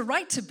he has a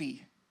right to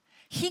be.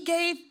 He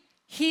gave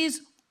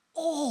his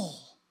all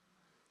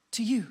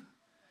to you.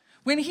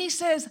 When he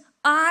says,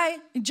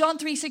 John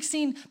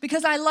 3:16,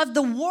 because I love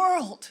the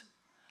world,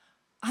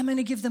 I'm going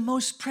to give the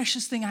most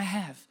precious thing I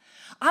have.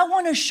 I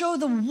want to show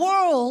the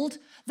world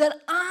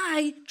that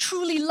I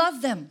truly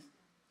love them.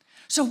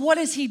 So what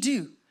does he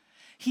do?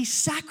 He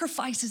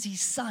sacrifices his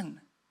son.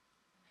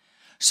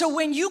 So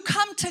when you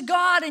come to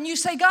God and you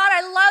say, God,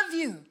 I love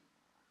you.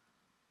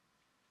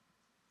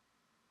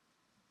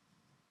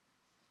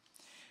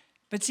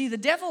 But see, the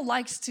devil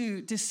likes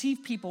to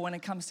deceive people when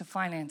it comes to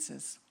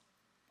finances.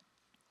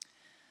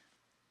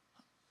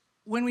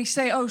 When we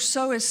say, oh,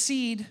 sow a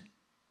seed,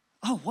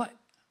 oh, what?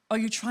 Are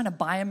you trying to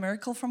buy a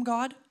miracle from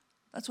God?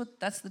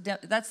 That's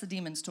the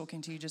demons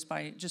talking to you, just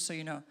so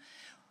you know.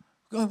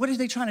 What are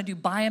they trying to do?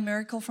 Buy a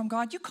miracle from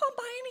God? You can't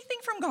buy anything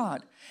from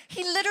God.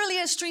 He literally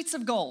has streets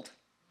of gold.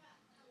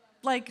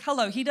 Like,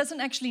 hello, he doesn't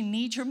actually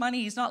need your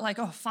money. He's not like,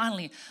 oh,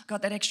 finally,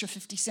 got that extra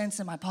 50 cents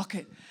in my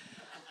pocket.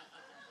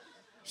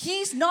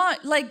 He's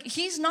not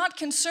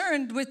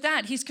concerned with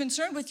that. He's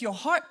concerned with your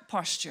heart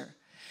posture.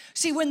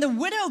 See, when the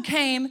widow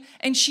came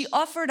and she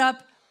offered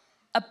up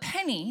a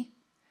penny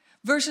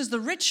versus the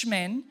rich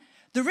men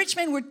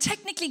were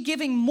technically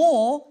giving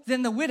more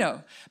than the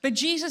widow. But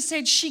Jesus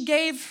said she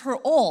gave her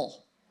all.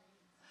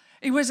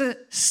 It was a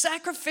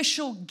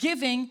sacrificial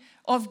giving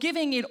of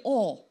giving it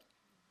all.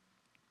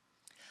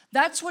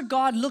 That's what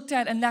God looked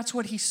at and that's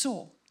what he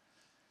saw.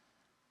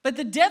 But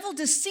the devil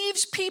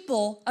deceives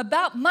people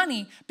about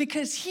money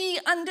because he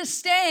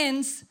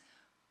understands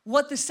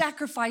what the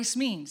sacrifice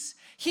means.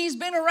 He's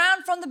been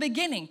around from the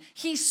beginning.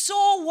 He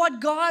saw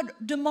what God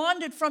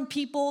demanded from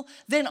people,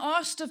 then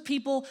asked of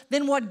people,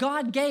 then what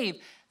God gave.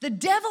 The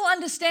devil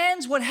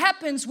understands what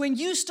happens when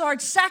you start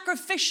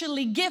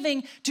sacrificially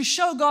giving to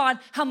show God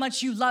how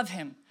much you love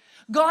him.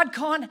 God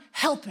can't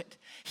help it.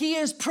 He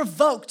is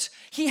provoked.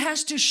 He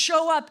has to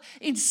show up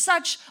in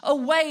such a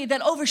way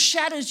that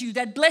overshadows you,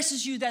 that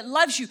blesses you, that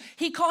loves you.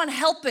 He can't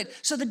help it.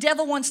 So the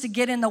devil wants to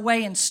get in the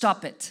way and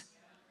stop it.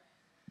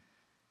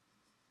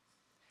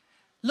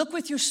 Look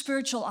with your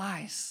spiritual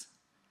eyes.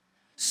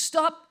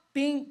 Stop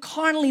being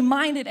carnally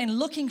minded and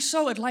looking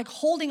so at like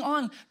holding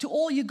on to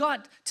all you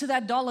got to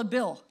that dollar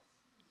bill.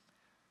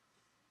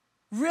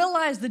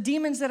 Realize the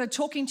demons that are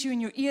talking to you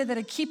in your ear that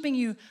are keeping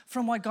you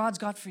from what God's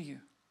got for you.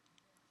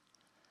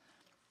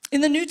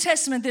 In the New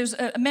Testament, there's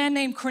a man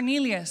named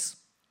Cornelius.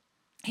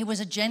 He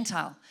was a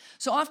Gentile.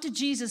 So after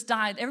Jesus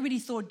died, everybody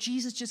thought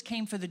Jesus just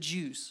came for the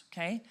Jews,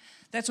 okay?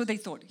 That's what they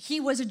thought.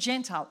 He was a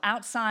Gentile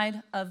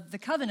outside of the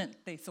covenant,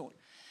 they thought.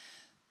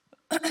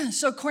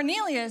 So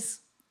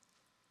Cornelius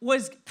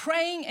was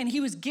praying and he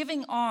was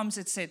giving alms,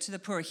 it said, to the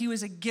poor. He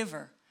was a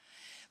giver.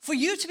 For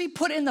you to be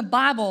put in the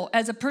Bible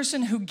as a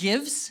person who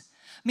gives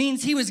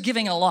means he was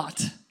giving a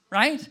lot,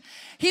 right?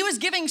 He was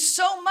giving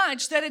so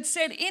much that it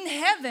said in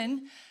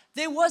heaven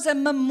there was a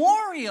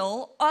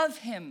memorial of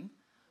him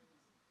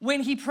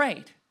when he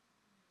prayed.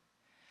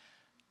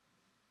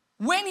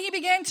 When he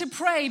began to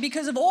pray,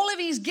 because of all of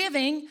his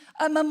giving,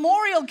 a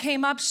memorial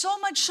came up, so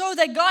much so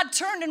that God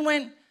turned and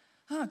went,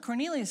 oh,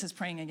 Cornelius is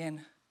praying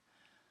again.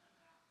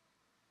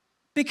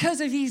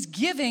 Because of his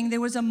giving, there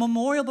was a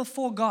memorial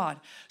before God.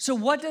 So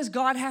what does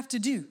God have to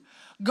do?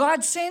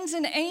 God sends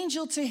an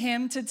angel to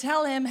him to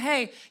tell him,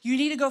 hey, you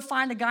need to go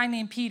find a guy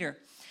named Peter.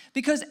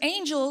 Because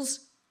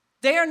angels,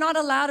 they are not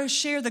allowed to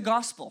share the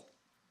gospel.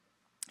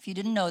 If you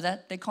didn't know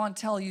that, they can't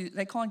tell you,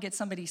 they can't get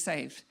somebody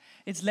saved.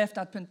 It's left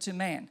up to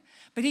man.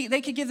 But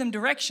they could give them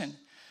direction.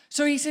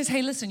 So he says,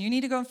 hey, listen, you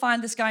need to go and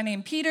find this guy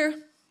named Peter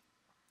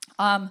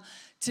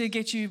to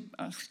get you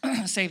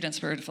saved and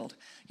spirit-filled.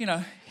 You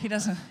know, he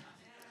doesn't.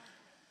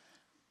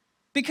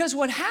 Because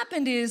what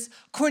happened is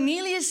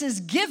Cornelius'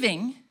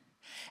 giving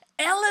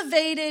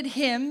elevated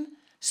him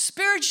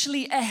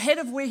spiritually ahead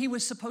of where he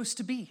was supposed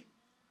to be.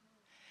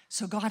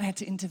 So God had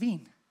to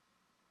intervene.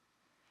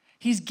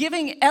 His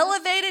giving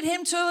elevated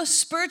him to a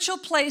spiritual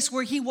place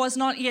where he was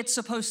not yet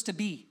supposed to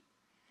be.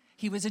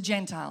 He was a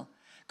Gentile.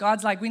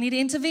 God's like, we need to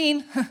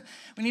intervene.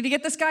 We need to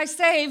get this guy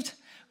saved.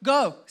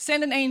 Go,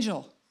 send an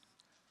angel.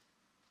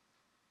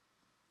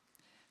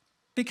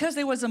 Because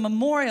there was a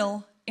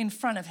memorial in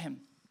front of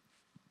him.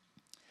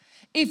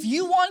 If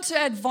you want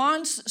to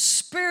advance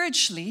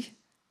spiritually,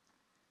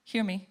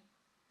 hear me,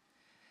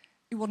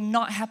 it will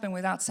not happen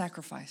without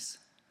sacrifice.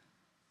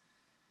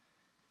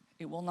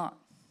 It will not.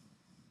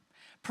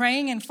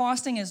 Praying and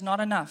fasting is not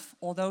enough.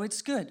 Although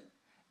it's good,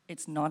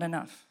 it's not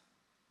enough.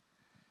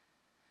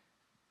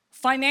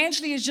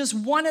 Financially is just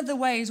one of the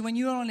ways when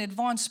you're on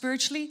advance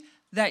spiritually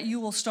that you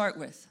will start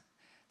with,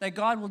 that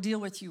God will deal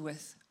with you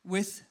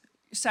with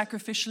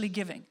sacrificially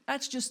giving.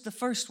 That's just the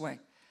first way.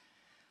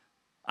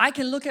 I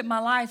can look at my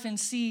life and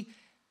see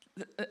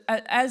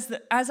as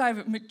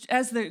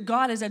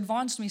God has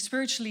advanced me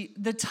spiritually,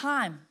 the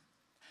time.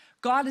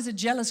 God is a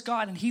jealous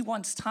God and He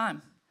wants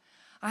time.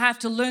 I have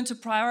to learn to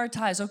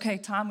prioritize, okay,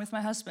 time with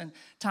my husband,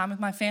 time with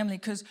my family,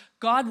 because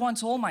God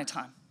wants all my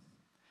time.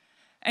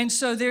 And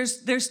so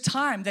there's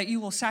time that you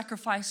will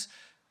sacrifice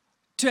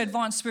to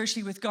advance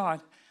spiritually with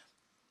God.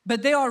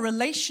 But there are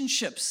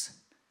relationships.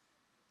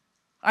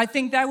 I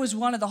think that was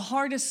one of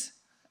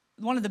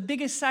the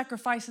biggest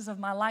sacrifices of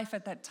my life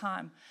at that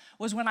time,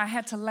 was when I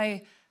had to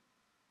lay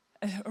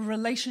a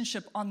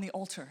relationship on the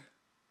altar.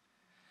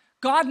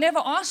 God never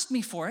asked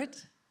me for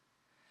it,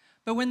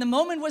 but when the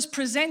moment was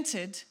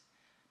presented,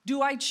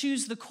 do I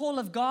choose the call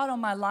of God on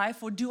my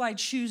life, or do I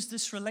choose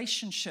this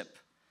relationship?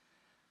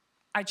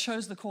 I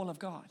chose the call of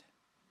God.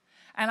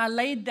 And I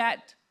laid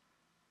that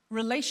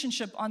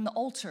relationship on the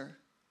altar.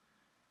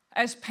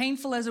 As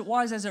painful as it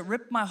was, as it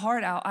ripped my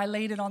heart out, I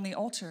laid it on the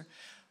altar.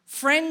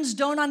 Friends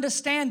don't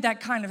understand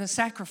that kind of a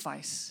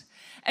sacrifice.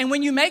 And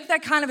when you make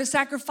that kind of a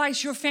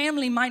sacrifice, your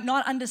family might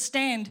not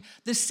understand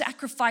the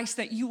sacrifice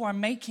that you are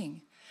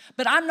making.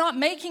 But I'm not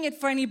making it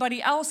for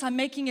anybody else. I'm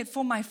making it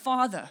for my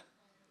Father.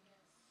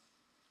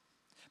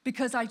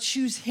 Because I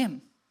choose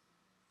Him.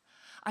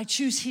 I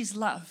choose His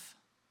love.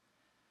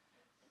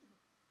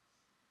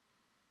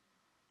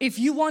 If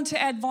you want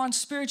to advance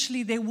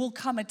spiritually, there will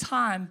come a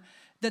time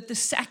that the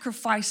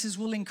sacrifices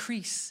will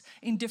increase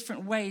in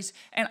different ways.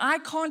 And I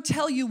can't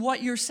tell you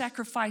what your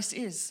sacrifice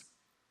is.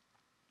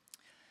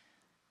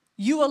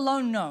 You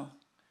alone know.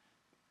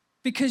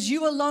 Because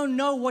you alone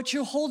know what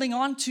you're holding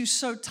on to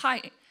so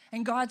tight.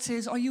 And God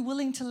says, are you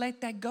willing to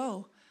let that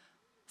go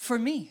for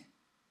me?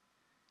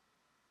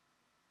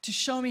 To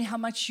show me how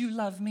much you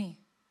love me.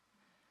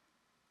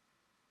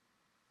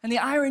 And the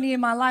irony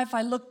in my life,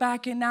 I look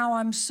back and now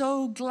I'm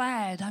so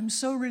glad, I'm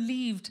so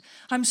relieved,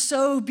 I'm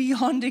so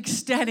beyond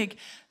ecstatic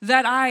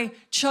that I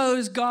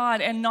chose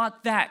God and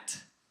not that.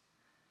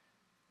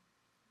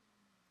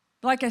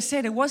 Like I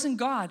said, it wasn't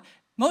God.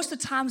 Most of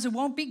the times it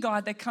won't be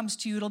God that comes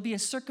to you, it'll be a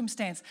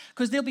circumstance.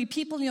 Because there'll be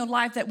people in your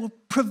life that will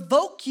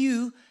provoke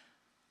you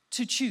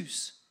to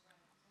choose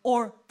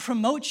or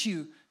promote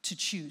you to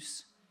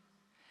choose.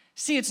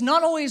 See, it's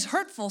not always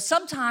hurtful.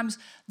 Sometimes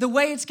the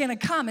way it's going to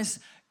come is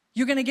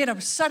you're going to get a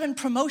sudden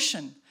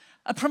promotion,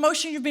 a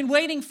promotion you've been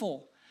waiting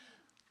for.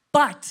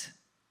 But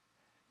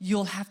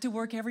you'll have to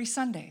work every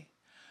Sunday.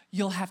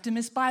 You'll have to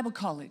miss Bible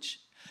college.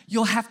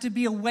 You'll have to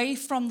be away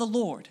from the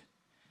Lord.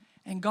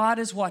 And God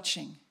is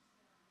watching.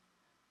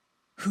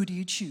 Who do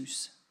you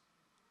choose?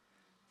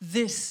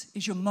 This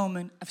is your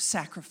moment of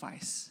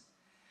sacrifice.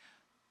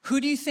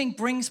 Who do you think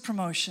brings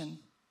promotion?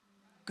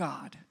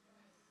 God.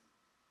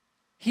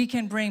 He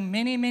can bring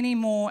many, many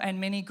more and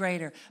many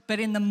greater. But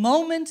in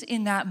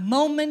that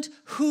moment,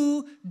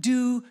 who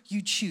do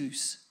you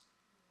choose?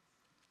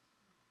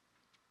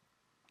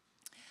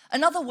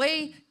 Another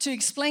way to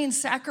explain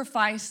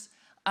sacrifice,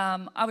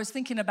 I was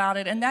thinking about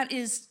it, and that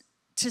is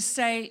to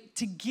say,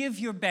 to give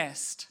your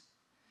best.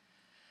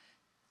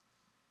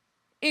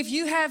 If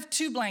you have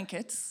 2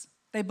 blankets,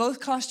 they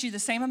both cost you the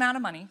same amount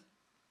of money.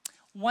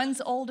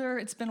 One's older,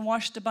 it's been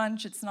washed a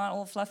bunch, it's not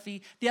all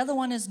fluffy. The other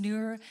one is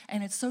newer,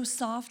 and it's so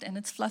soft, and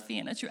it's fluffy,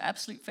 and it's your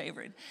absolute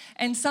favorite.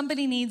 And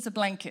somebody needs a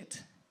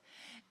blanket,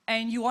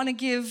 and you want to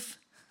give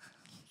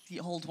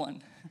the old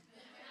one.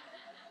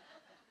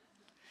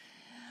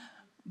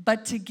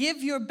 But to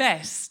give your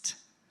best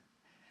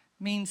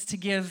means to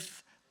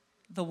give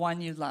the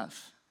one you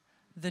love,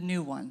 the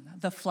new one,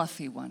 the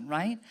fluffy one,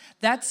 right?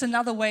 That's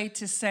another way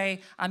to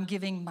say, I'm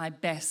giving my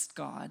best,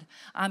 God.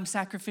 I'm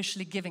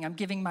sacrificially giving, I'm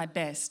giving my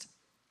best.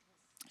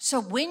 So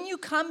when you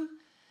come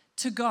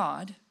to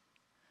God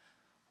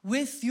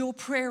with your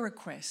prayer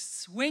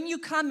requests, when you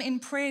come in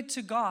prayer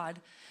to God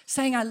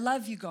saying, I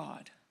love you,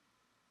 God,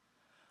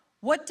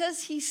 what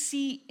does He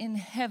see in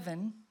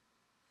heaven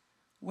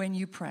when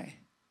you pray?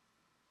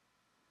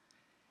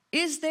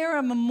 Is there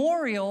a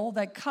memorial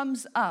that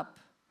comes up,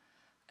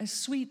 a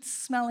sweet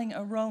smelling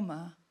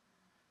aroma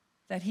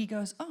that He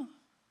goes, oh,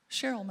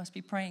 Cheryl must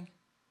be praying.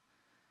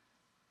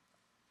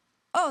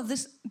 Oh,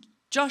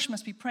 Josh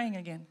must be praying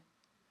again.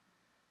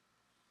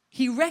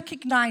 He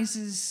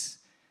recognizes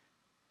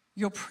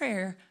your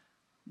prayer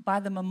by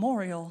the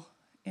memorial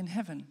in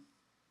heaven.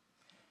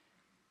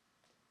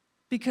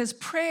 Because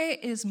prayer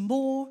is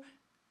more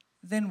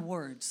than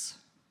words.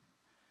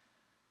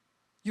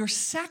 Your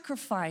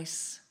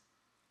sacrifice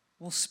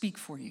will speak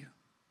for you.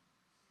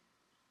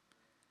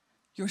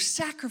 Your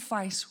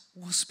sacrifice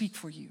will speak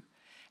for you.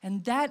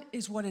 And that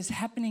is what is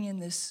happening in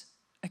this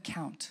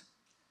account.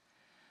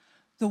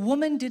 The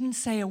woman didn't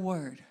say a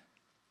word.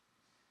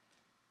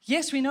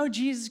 Yes, we know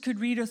Jesus could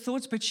read her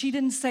thoughts, but she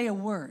didn't say a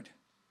word.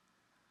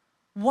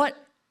 What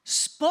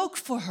spoke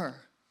for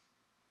her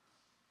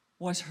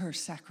was her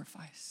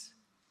sacrifice.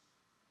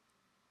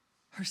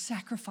 Her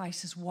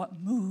sacrifice is what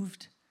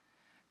moved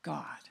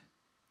God.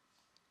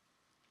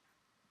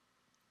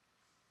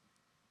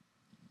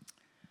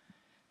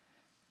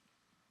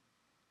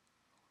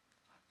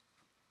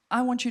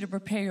 I want you to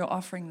prepare your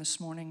offering this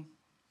morning.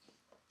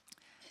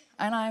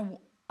 And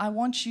I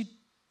want you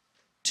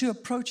to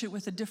approach it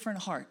with a different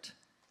heart.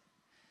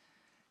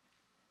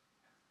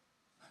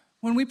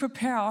 When we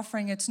prepare our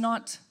offering, it's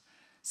not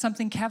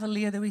something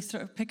cavalier that we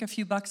pick a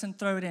few bucks and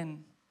throw it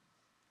in.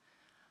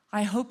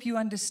 I hope you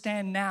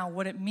understand now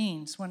what it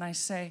means when I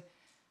say,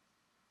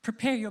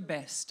 prepare your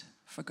best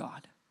for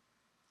God.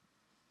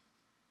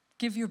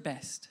 Give your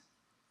best.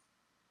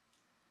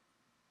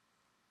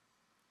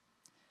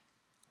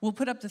 We'll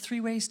put up the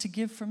 3 ways to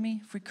give for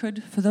me, if we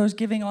could. For those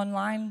giving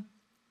online,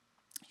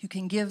 you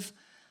can give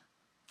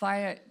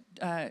via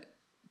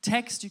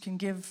text. You can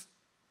give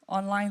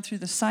online through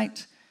the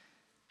site,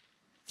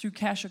 through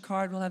cash or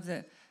card. We'll have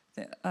the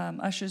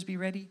ushers be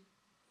ready.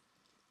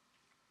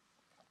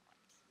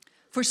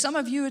 For some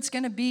of you, it's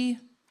going to be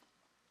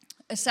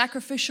a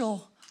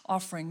sacrificial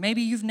offering.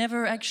 Maybe you've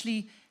never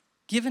actually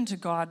given to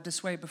God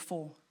this way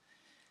before.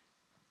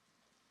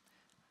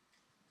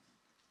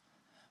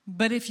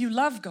 But if you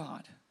love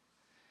God,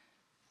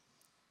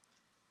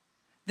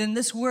 then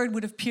this word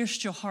would have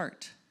pierced your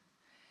heart.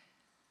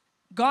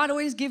 God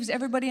always gives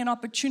everybody an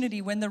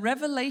opportunity. When the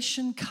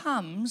revelation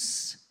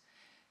comes,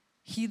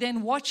 He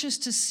then watches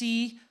to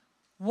see,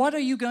 what are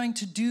you going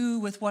to do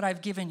with what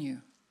I've given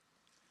you?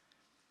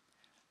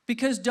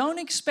 Because don't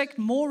expect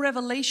more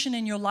revelation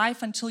in your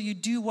life until you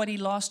do what He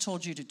last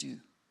told you to do.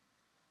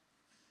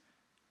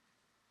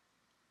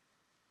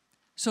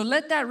 So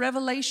let that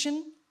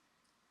revelation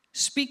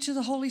speak to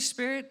the Holy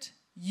Spirit.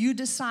 You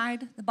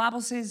decide. The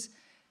Bible says,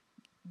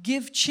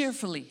 give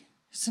cheerfully.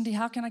 Cindy,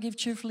 how can I give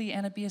cheerfully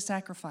and it be a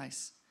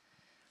sacrifice?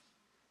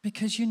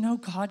 Because you know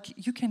God,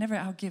 you can never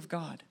outgive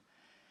God.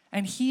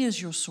 And He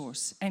is your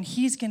source, and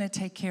He's going to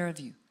take care of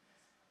you.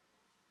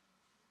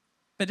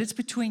 But it's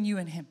between you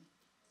and Him.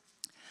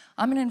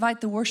 I'm going to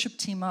invite the worship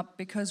team up,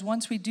 because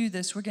once we do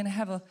this, we're going to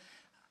have a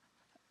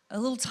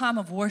little time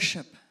of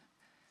worship.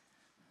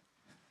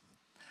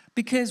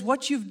 Because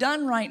what you've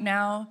done right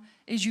now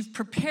is you've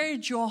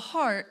prepared your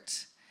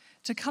heart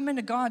to come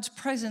into God's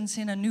presence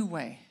in a new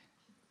way.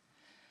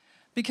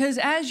 Because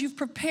as you've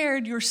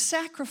prepared your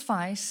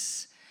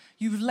sacrifice,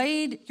 you've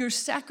laid your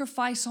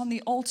sacrifice on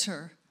the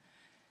altar.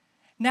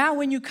 Now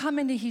when you come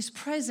into His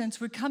presence,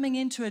 we're coming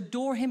in to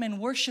adore Him and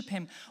worship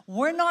Him.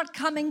 We're not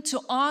coming to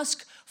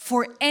ask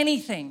for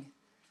anything,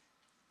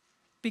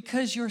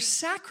 because your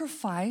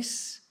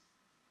sacrifice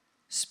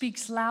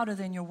speaks louder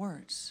than your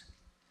words.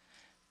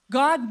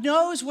 God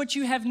knows what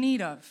you have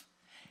need of.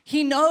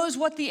 He knows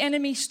what the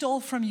enemy stole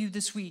from you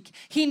this week.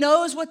 He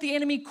knows what the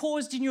enemy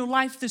caused in your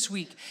life this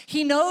week.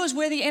 He knows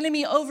where the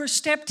enemy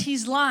overstepped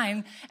his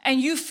line,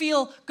 and you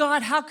feel,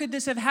 God, how could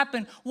this have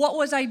happened? What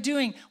was I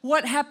doing?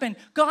 What happened?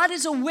 God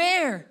is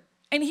aware,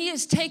 and He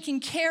is taking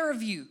care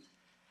of you.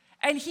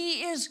 And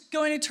He is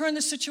going to turn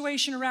the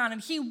situation around,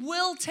 and He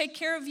will take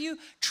care of you.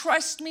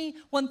 Trust me,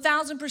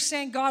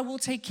 1,000% God will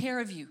take care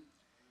of you.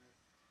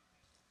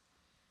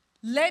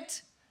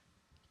 Let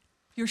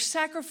your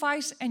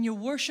sacrifice and your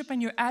worship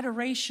and your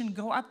adoration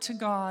go up to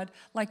God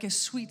like a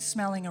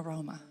sweet-smelling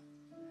aroma.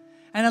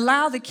 And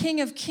allow the King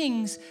of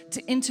Kings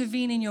to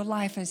intervene in your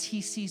life as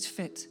He sees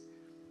fit.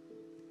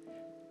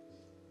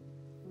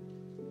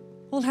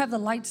 We'll have the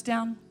lights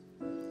down.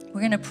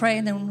 We're going to pray,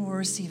 and then we'll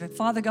receive it.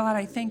 Father God,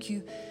 I thank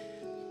You.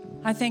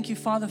 I thank You,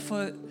 Father,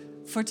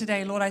 for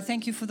today, Lord. I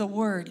thank You for the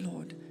word,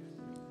 Lord.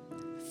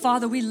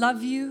 Father, we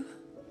love You.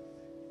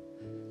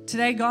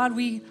 Today, God,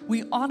 we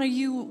honor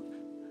You.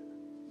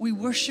 We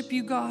worship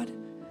You, God,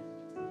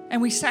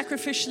 and we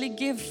sacrificially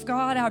give,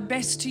 God, our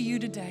best to You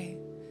today.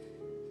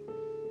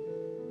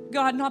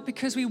 God, not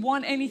because we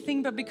want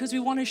anything, but because we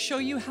want to show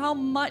You how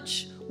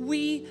much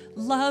we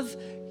love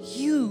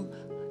You,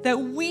 that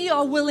we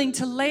are willing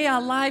to lay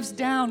our lives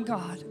down,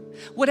 God.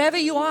 Whatever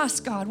You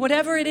ask, God,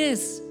 whatever it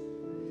is.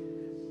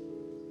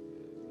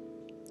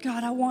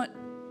 God, I want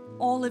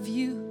all of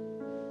You.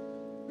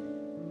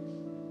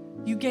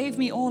 You gave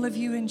me all of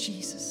You in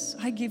Jesus.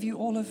 I give You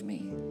all of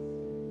me.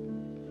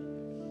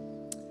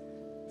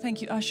 Thank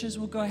you, ushers.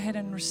 We'll go ahead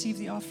and receive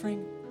the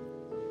offering.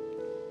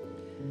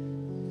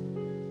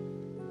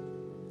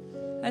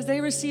 As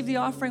they receive the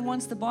offering,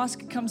 once the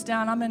basket comes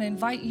down, I'm going to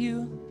invite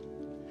you.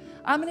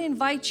 I'm going to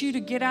invite you to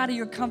get out of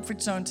your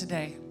comfort zone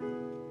today.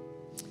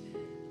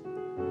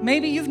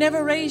 Maybe you've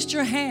never raised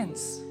your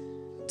hands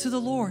to the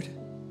Lord.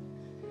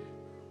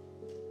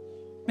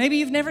 Maybe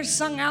you've never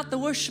sung out the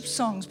worship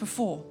songs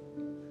before.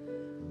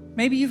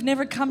 Maybe you've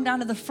never come down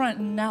to the front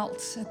and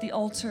knelt at the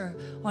altar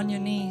on your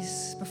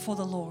knees before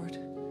the Lord.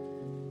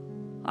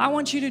 I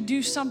want you to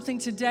do something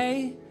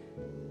today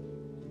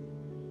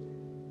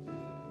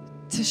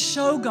to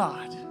show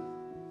God,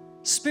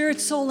 spirit,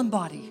 soul, and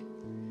body,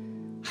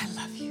 I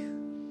love You.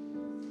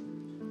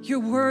 You're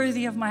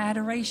worthy of my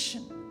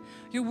adoration.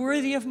 You're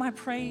worthy of my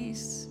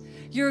praise.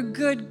 You're a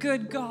good,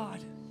 good God.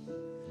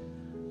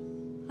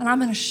 And I'm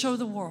going to show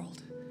the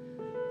world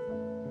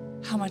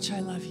how much I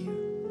love you.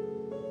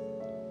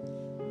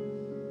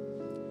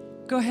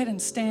 Go ahead and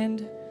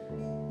stand.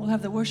 We'll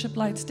have the worship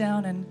lights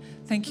down, and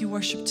thank you,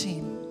 worship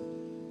team.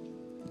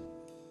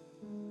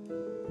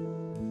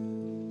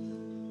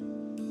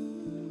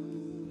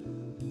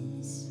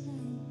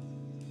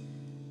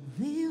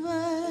 We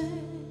worship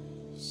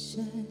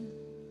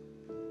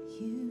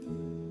you,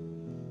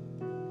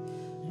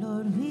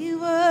 Lord. We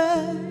worship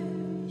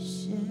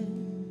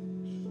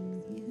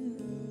you,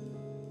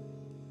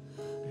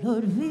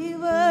 Lord. We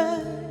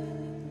worship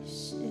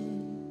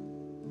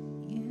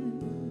you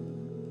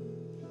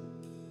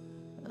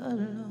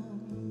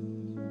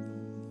alone.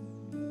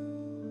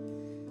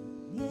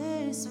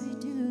 Yes, we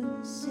do.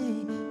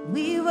 Say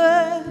we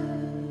worship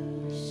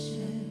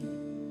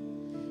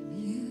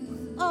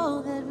you,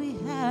 all that we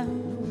have.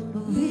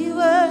 We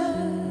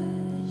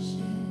worship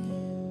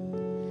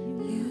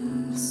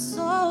you.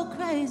 So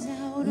crazy,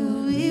 how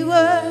do we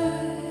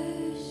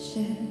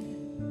worship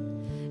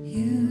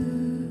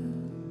you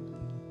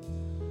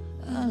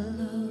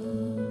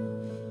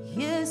alone?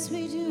 Yes,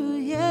 we do.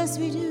 Yes,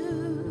 we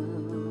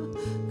do.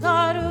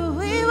 God,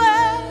 we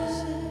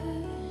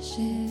worship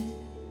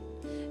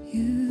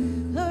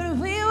you. Lord,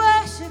 we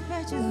worship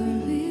at your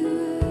feet. We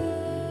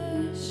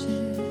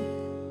worship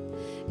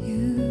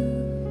you.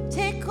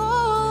 Take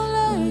all,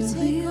 Lord,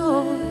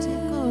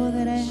 take all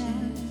that I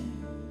have.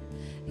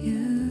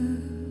 You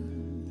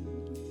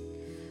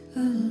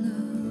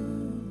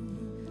alone.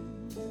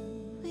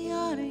 We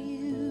honor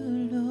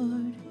you,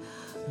 Lord.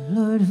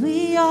 Lord,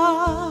 we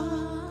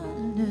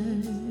honor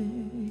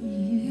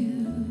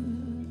you.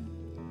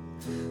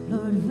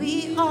 Lord,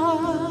 we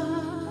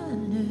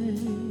honor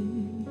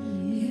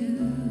you.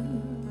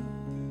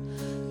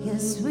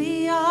 Yes,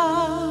 we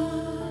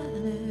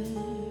honor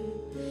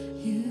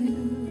you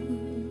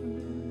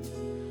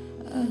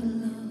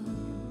alone.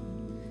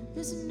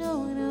 There's no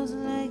one else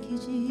like you,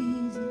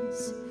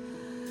 Jesus.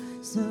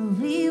 So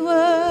we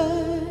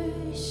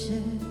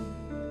worship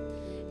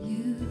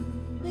you.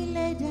 We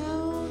lay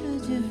down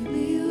at your feet.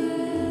 We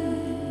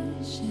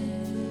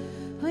worship.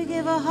 We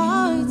give our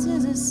hearts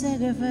as a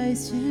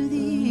sacrifice to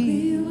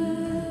thee. We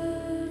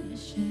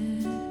worship.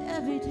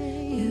 Every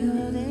day,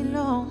 all day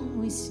long,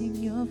 we sing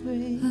your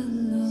praise.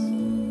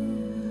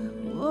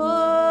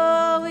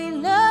 Oh, we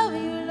love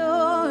you,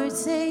 Lord.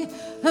 Say,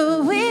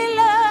 oh, we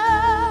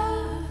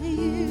love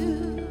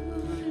you,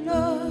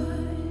 Lord.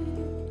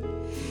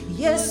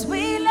 Yes,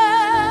 we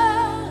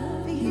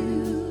love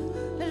you,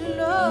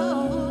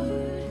 Lord.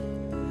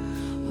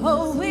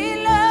 Oh,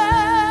 we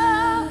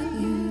love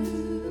you,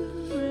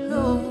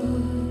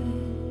 Lord,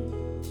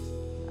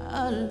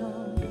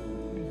 alone.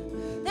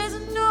 There's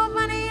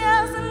nobody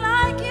else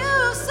like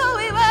you, so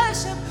we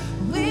worship.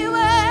 We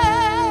worship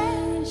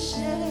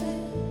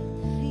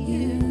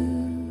you.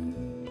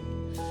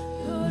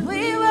 Lord,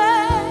 we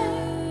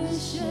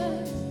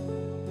worship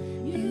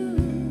you.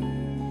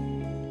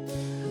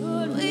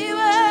 Lord, we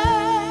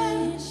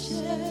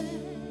worship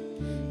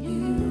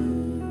you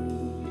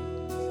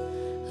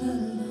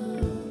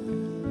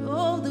alone.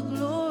 All the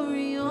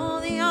glory, all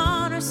the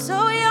honor,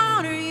 so we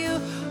honor you.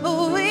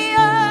 Oh, we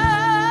honor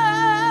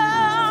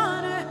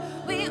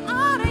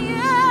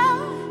you.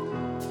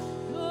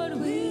 Lord,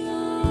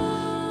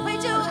 we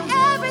do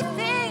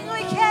everything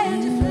we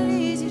can to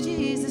please you,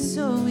 Jesus,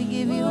 so we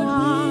give you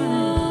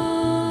honor.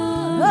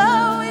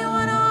 Oh, we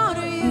want to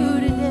honor you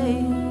today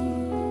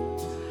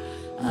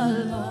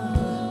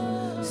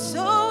alone.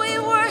 So we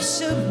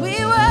worship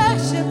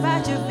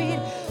at your feet.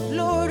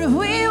 Lord,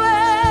 we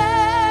worship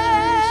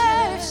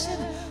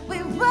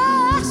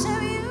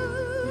you.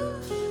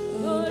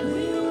 Lord,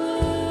 we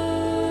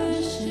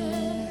worship.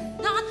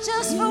 Not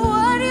just for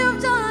what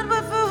you've done,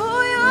 but for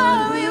who you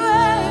are. We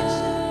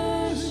worship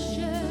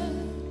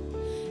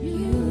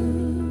you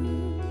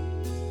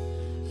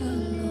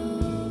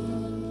alone.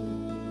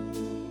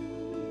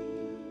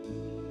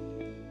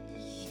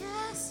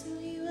 Yes,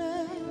 we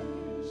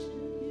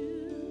worship you.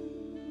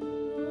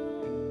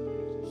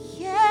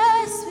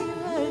 Yes, we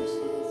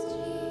worship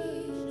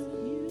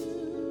you,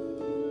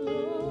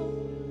 Lord.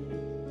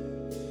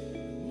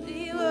 We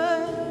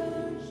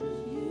worship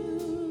you,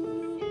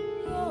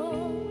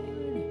 Lord.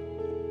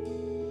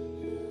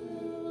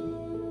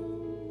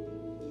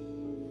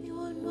 We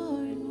want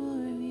more and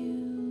more of you,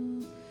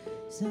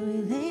 so we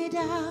lay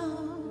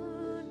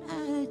down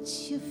at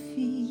your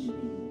feet.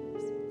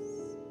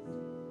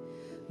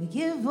 We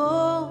give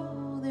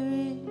all there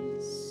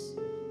is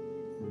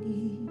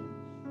need,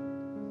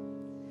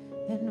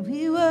 and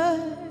we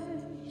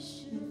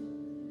worship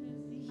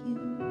you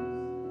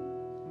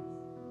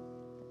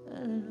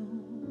alone.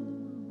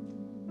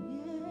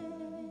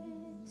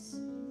 Yes,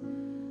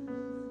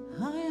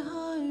 our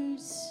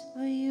hearts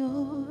are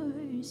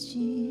yours,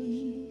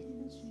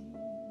 Jesus.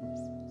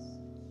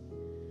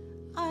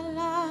 Our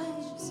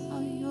lives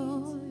are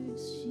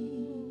yours,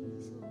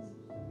 Jesus.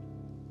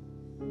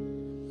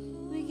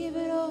 We give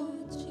it all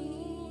to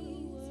you.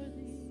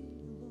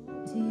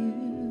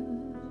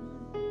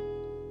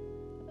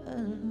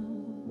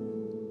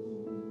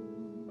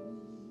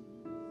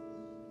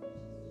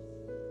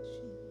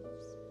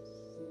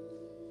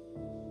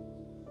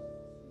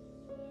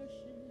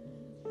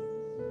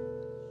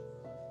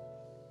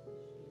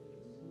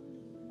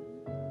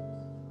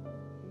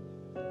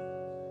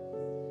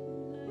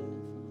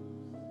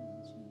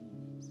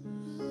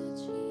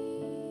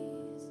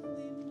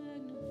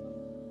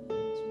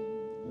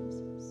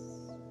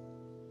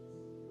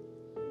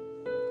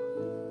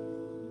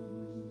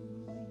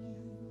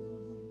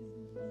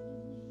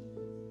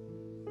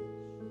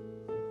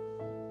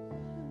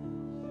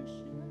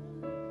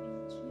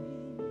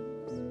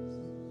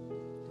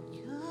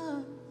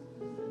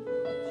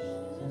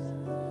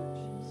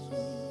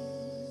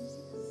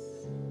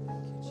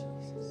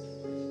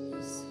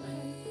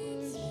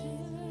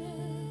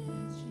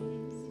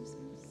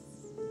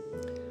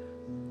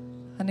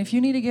 if you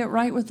need to get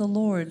right with the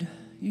Lord,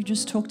 you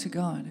just talk to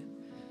God.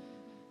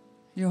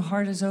 Your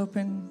heart is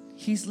open.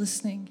 He's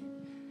listening.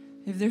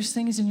 If there's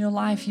things in your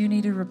life you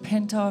need to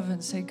repent of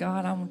and say,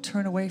 God, I want to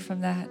turn away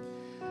from that.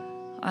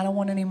 I don't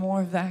want any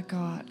more of that,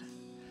 God.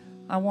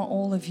 I want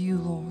all of you,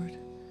 Lord.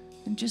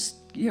 And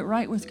just get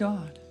right with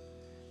God.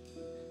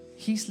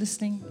 He's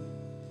listening.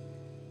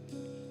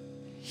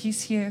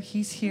 He's here.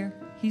 He's here.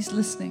 He's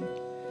listening.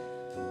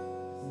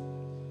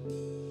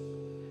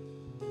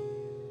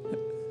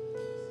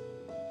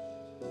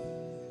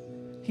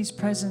 His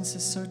presence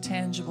is so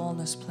tangible in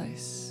this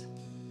place.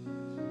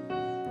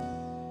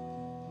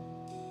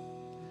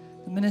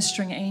 The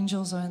ministering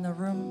angels are in the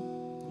room,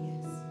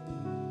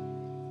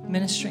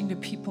 ministering to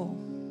people,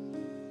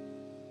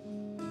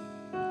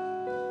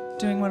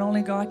 doing what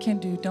only God can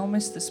do. Don't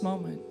miss this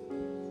moment.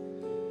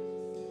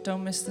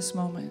 Don't miss this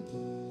moment.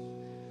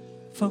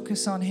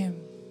 Focus on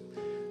Him.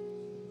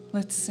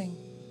 Let's sing.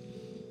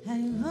 I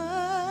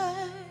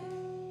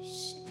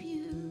worship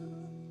you,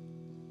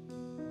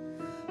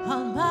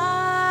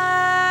 Almighty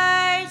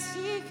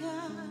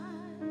God.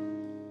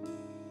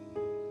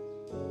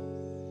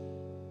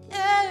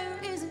 There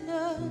is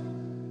none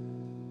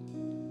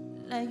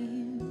like you.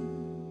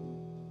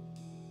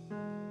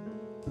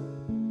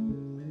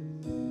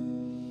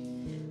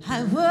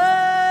 I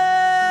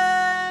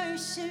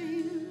worship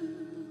you,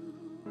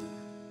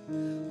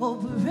 oh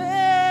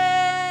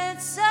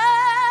Prince of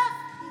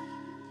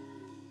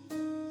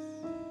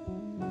Peace.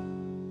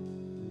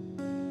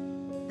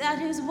 That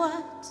is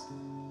what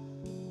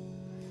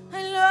I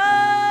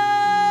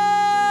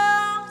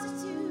long to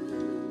do.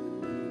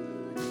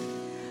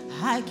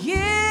 I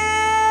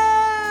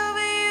give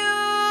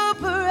you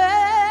praise,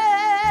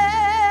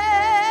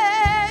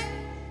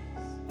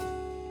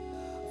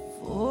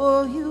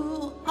 for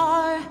you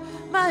are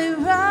my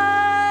righteousness.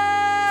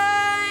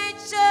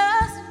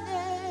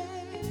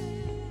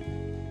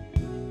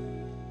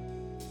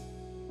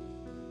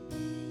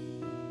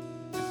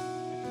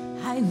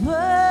 I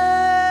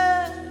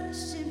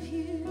worship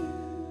you,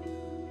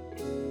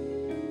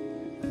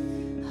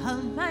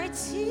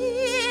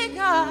 Almighty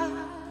God.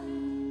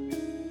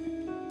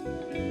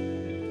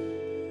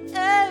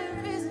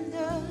 There is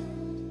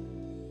none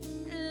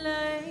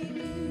like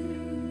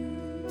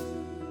you.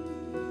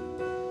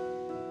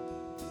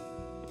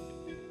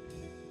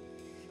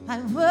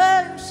 I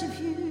worship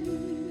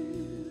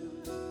you,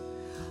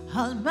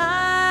 Almighty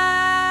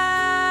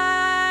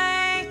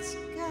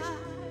God.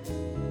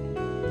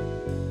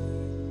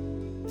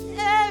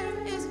 There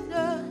is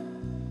none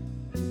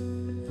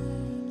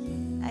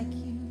like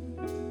you.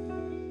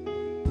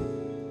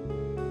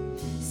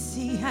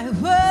 See, I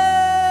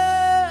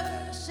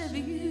worship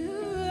you.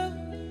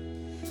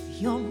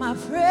 You're my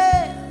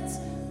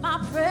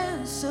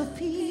Prince of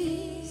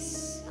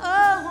Peace.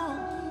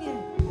 Oh,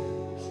 yeah.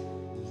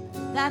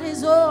 That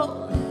is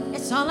all.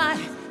 It's all I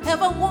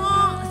ever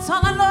want. It's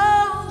all I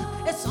long.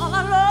 It's all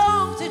I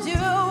long to do,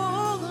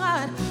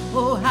 God.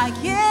 Oh, I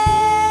give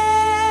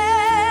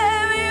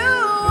you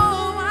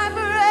my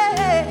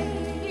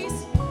praise,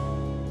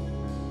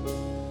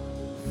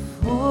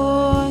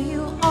 for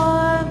you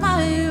are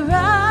my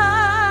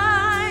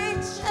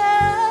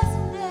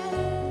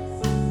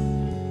righteousness.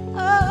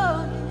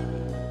 Oh,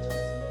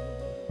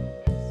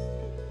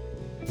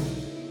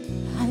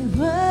 I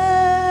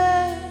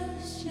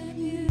worship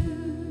you,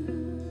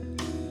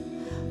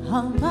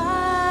 Almighty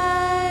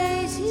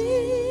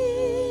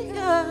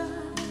God.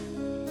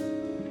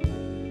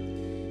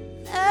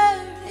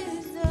 There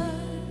is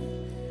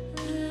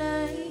none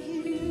like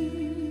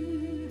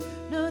you.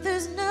 No,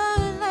 there's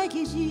none like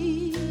you,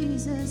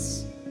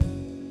 Jesus.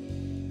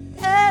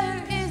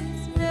 There is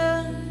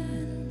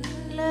none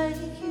like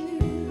you.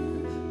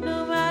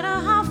 No matter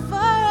how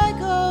far I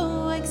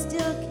go, I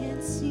still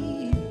can't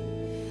see you.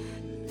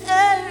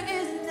 There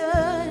is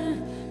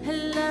none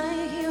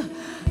like you.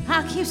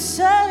 I keep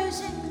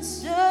searching and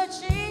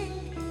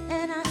searching,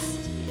 and I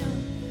still,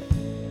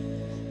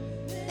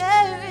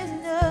 there is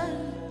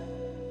none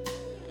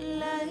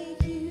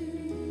like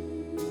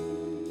you.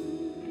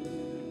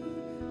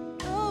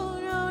 No,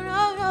 no,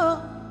 no,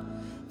 no,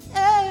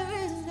 there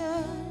is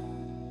none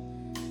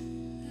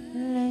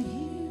like you.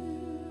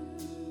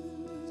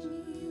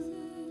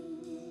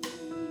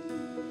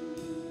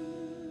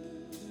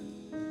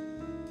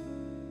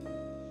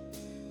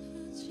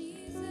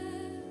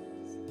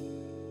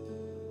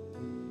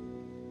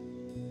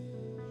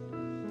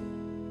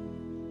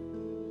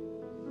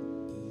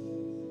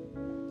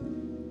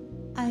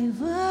 I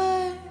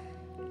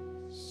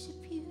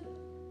worship you,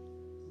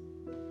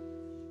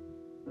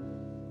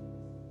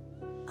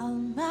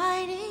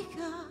 Almighty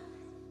God.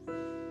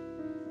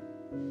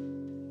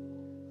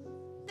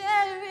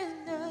 There is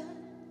none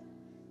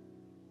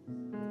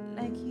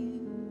like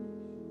you.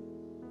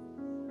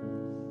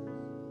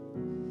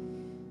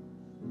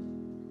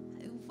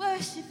 I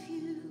worship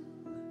you,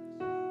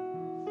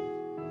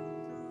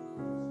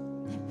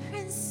 the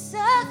Prince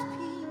of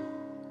Peace.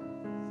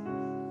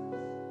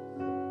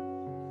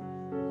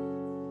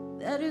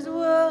 That is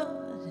what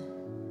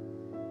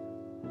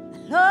I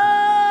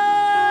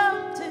long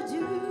to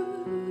do.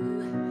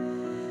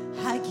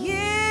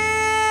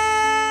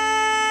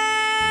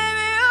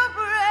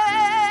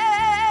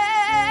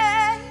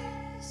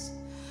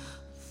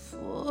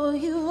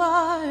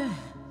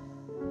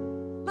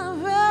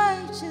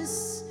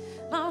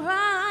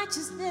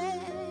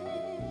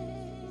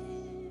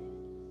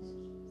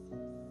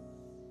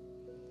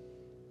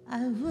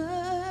 I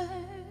worship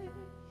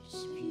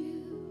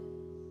you,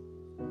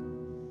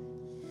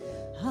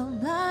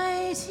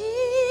 Almighty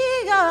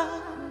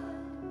God.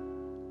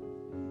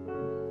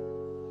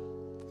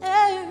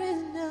 There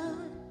is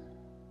none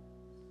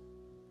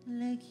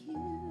like you.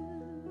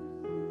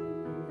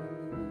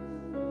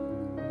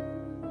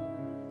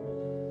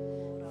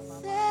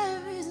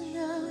 There is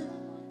none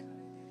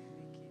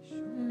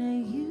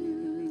like you.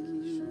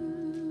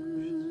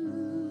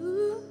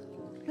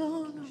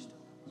 No, no.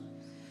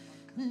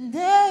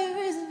 There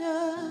is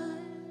none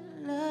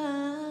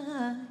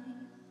like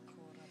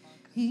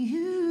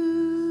you.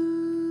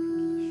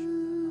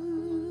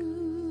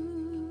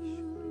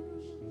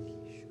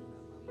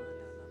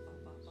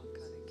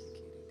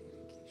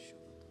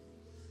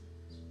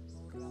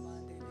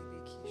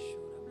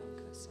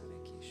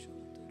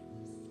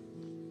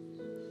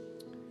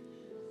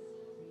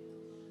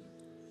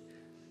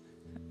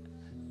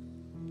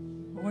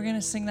 We're going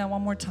to sing that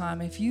one more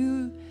time. If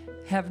you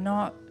have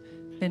not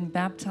been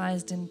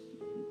baptized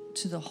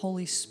into the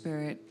Holy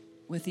Spirit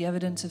with the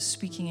evidence of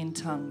speaking in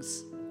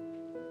tongues,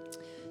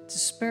 it's a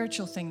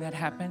spiritual thing that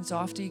happens.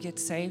 After you get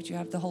saved, you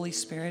have the Holy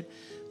Spirit.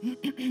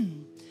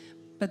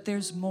 But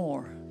there's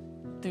more.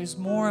 There's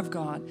more of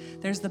God.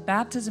 There's the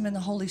baptism in the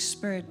Holy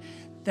Spirit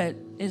that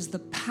is the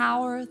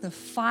power, the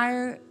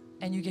fire,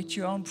 and you get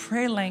your own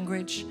prayer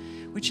language,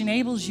 which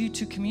enables you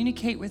to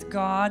communicate with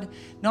God,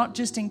 not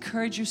just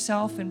encourage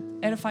yourself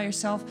and edify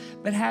yourself,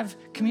 but have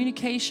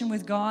communication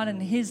with God in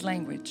His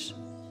language.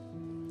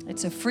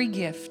 It's a free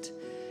gift.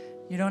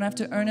 You don't have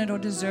to earn it or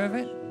deserve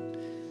it.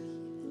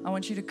 I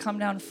want you to come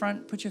down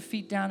front, put your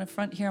feet down in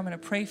front here. I'm going to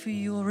pray for you.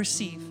 You will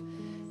receive.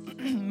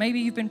 Maybe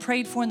you've been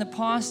prayed for in the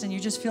past and you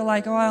just feel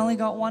like, oh, I only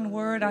got one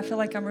word. I feel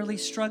like I'm really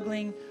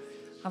struggling.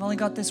 I've only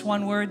got this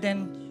one word.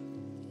 Then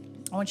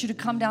I want you to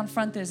come down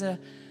front. There's a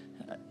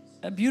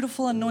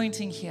beautiful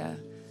anointing here.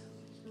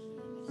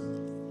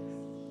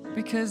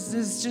 Because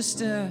it's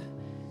just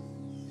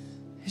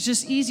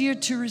easier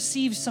to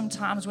receive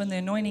sometimes when the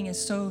anointing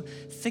is so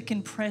thick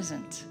and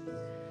present.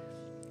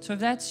 So if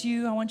that's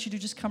you, I want you to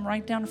just come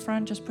right down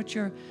front. Just put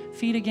your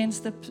feet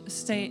against the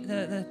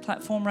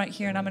platform right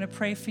here, and I'm going to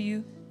pray for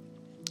you.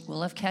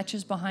 We'll have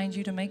catches behind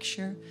you to make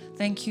sure.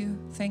 Thank you.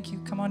 Thank you.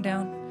 Come on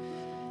down.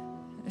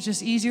 It's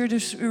just easier to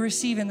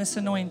receive in this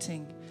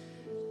anointing.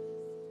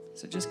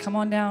 So just come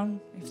on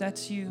down. If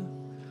that's you,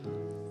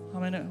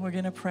 we're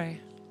going to pray.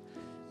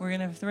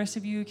 The rest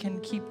of you can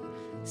keep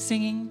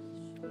singing.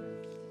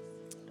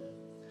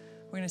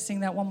 We're going to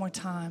sing that one more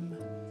time.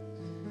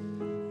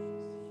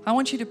 I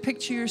want you to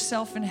picture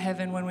yourself in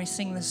heaven when we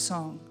sing this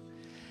song.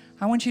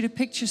 I want you to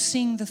picture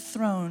seeing the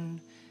throne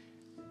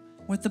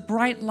with the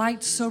bright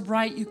light so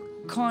bright you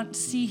can't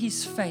see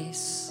His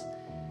face,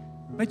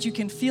 but you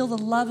can feel the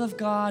love of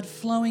God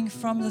flowing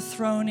from the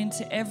throne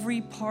into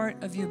every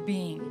part of your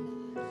being.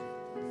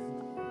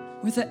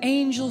 With the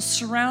angels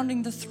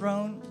surrounding the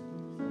throne,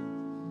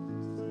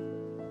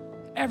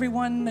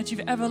 everyone that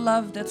you've ever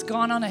loved that's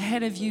gone on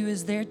ahead of you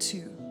is there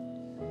too.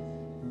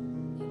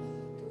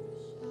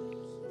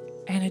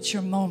 And it's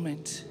your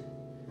moment.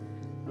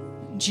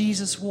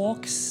 Jesus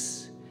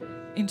walks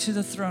into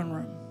the throne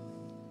room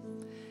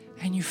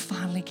and you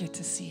finally get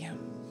to see Him.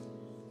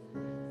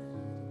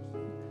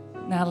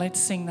 Now let's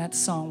sing that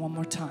song one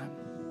more time.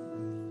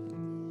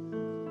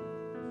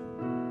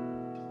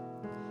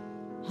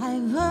 I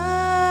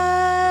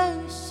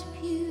worship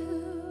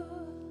you,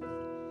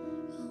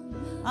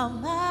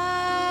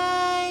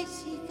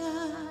 Almighty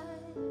God.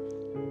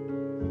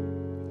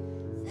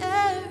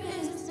 There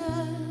is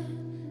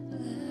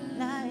none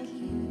like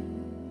you.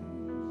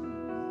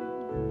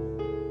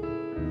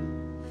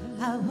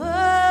 I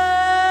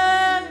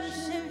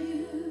worship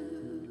you,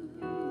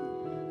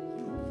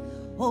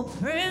 O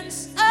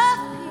Prince of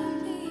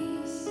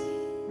Peace.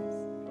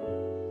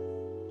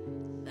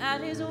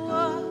 That is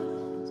what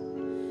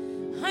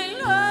I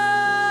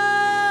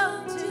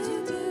love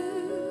to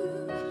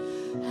do.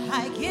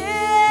 I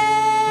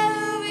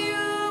give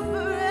you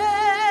praise,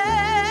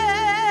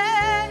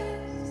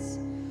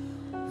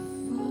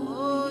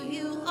 for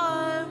you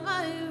are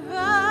my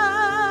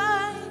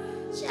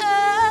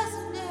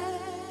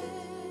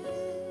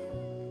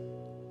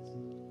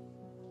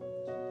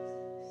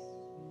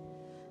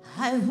righteousness.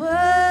 I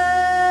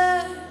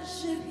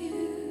worship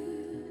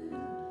you,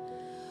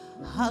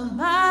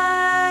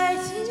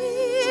 Almighty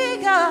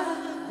God.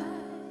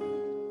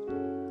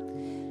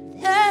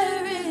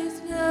 There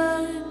is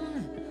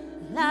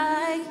none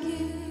like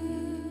you.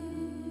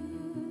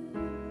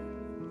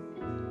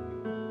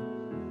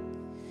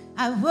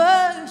 I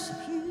worship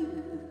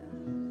you,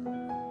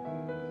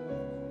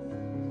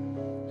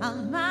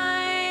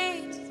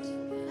 Almighty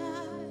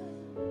God.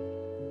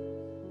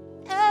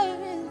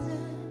 There is none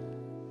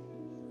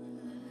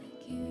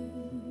like you.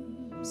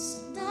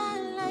 There's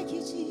none like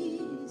you,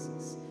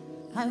 Jesus.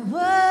 I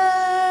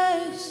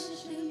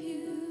worship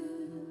you,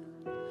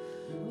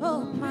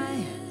 oh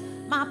my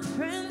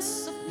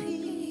Prince of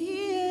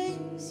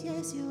Peace.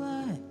 Yes, you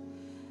are.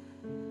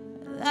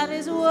 That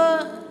is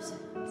what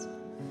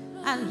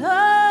I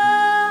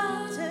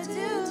love to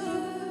do.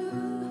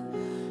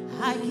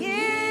 I give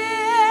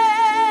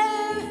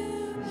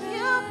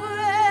you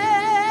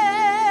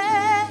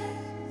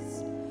praise,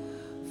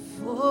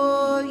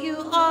 for you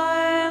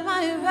are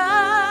my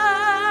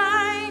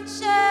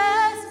righteousness.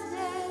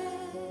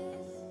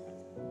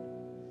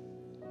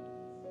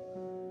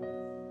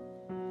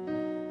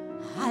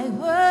 I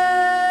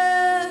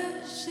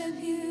worship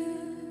you,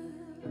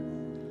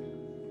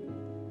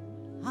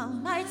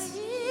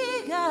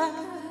 Almighty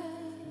God.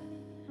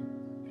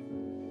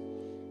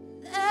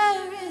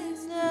 There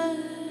is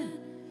none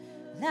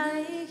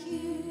like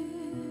you.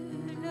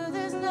 No,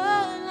 there's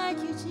none like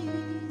you,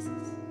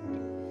 Jesus.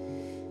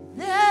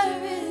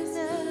 There is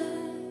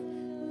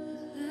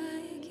none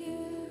like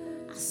you.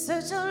 I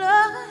searched all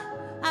over,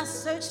 I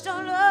searched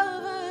all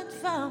over and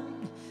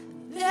found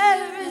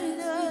there is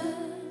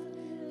none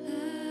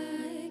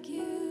like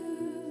you.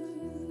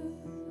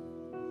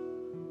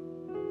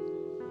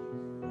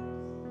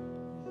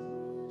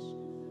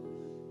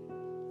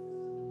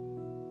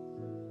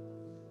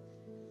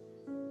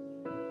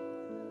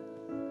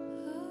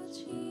 Oh,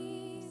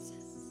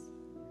 Jesus.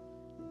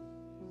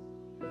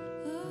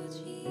 Oh,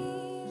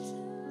 Jesus.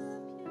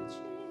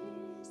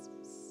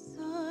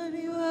 Lord,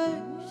 we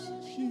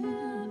worship you.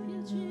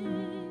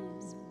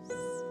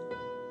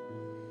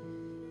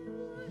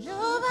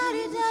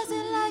 Nobody does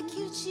it like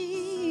you,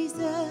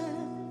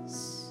 Jesus.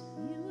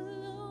 You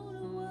alone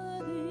are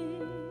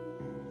worthy.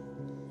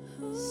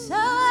 So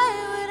why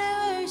would I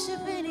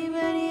worship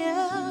anybody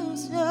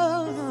else?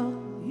 No, no.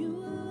 You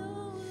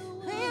alone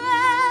we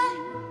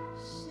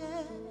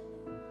worship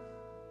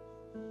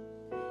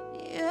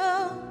you.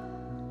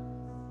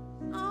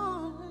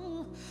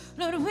 Oh,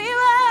 Lord, we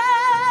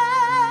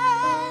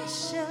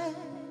worship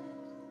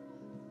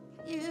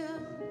you.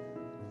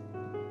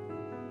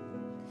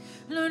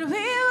 Lord, we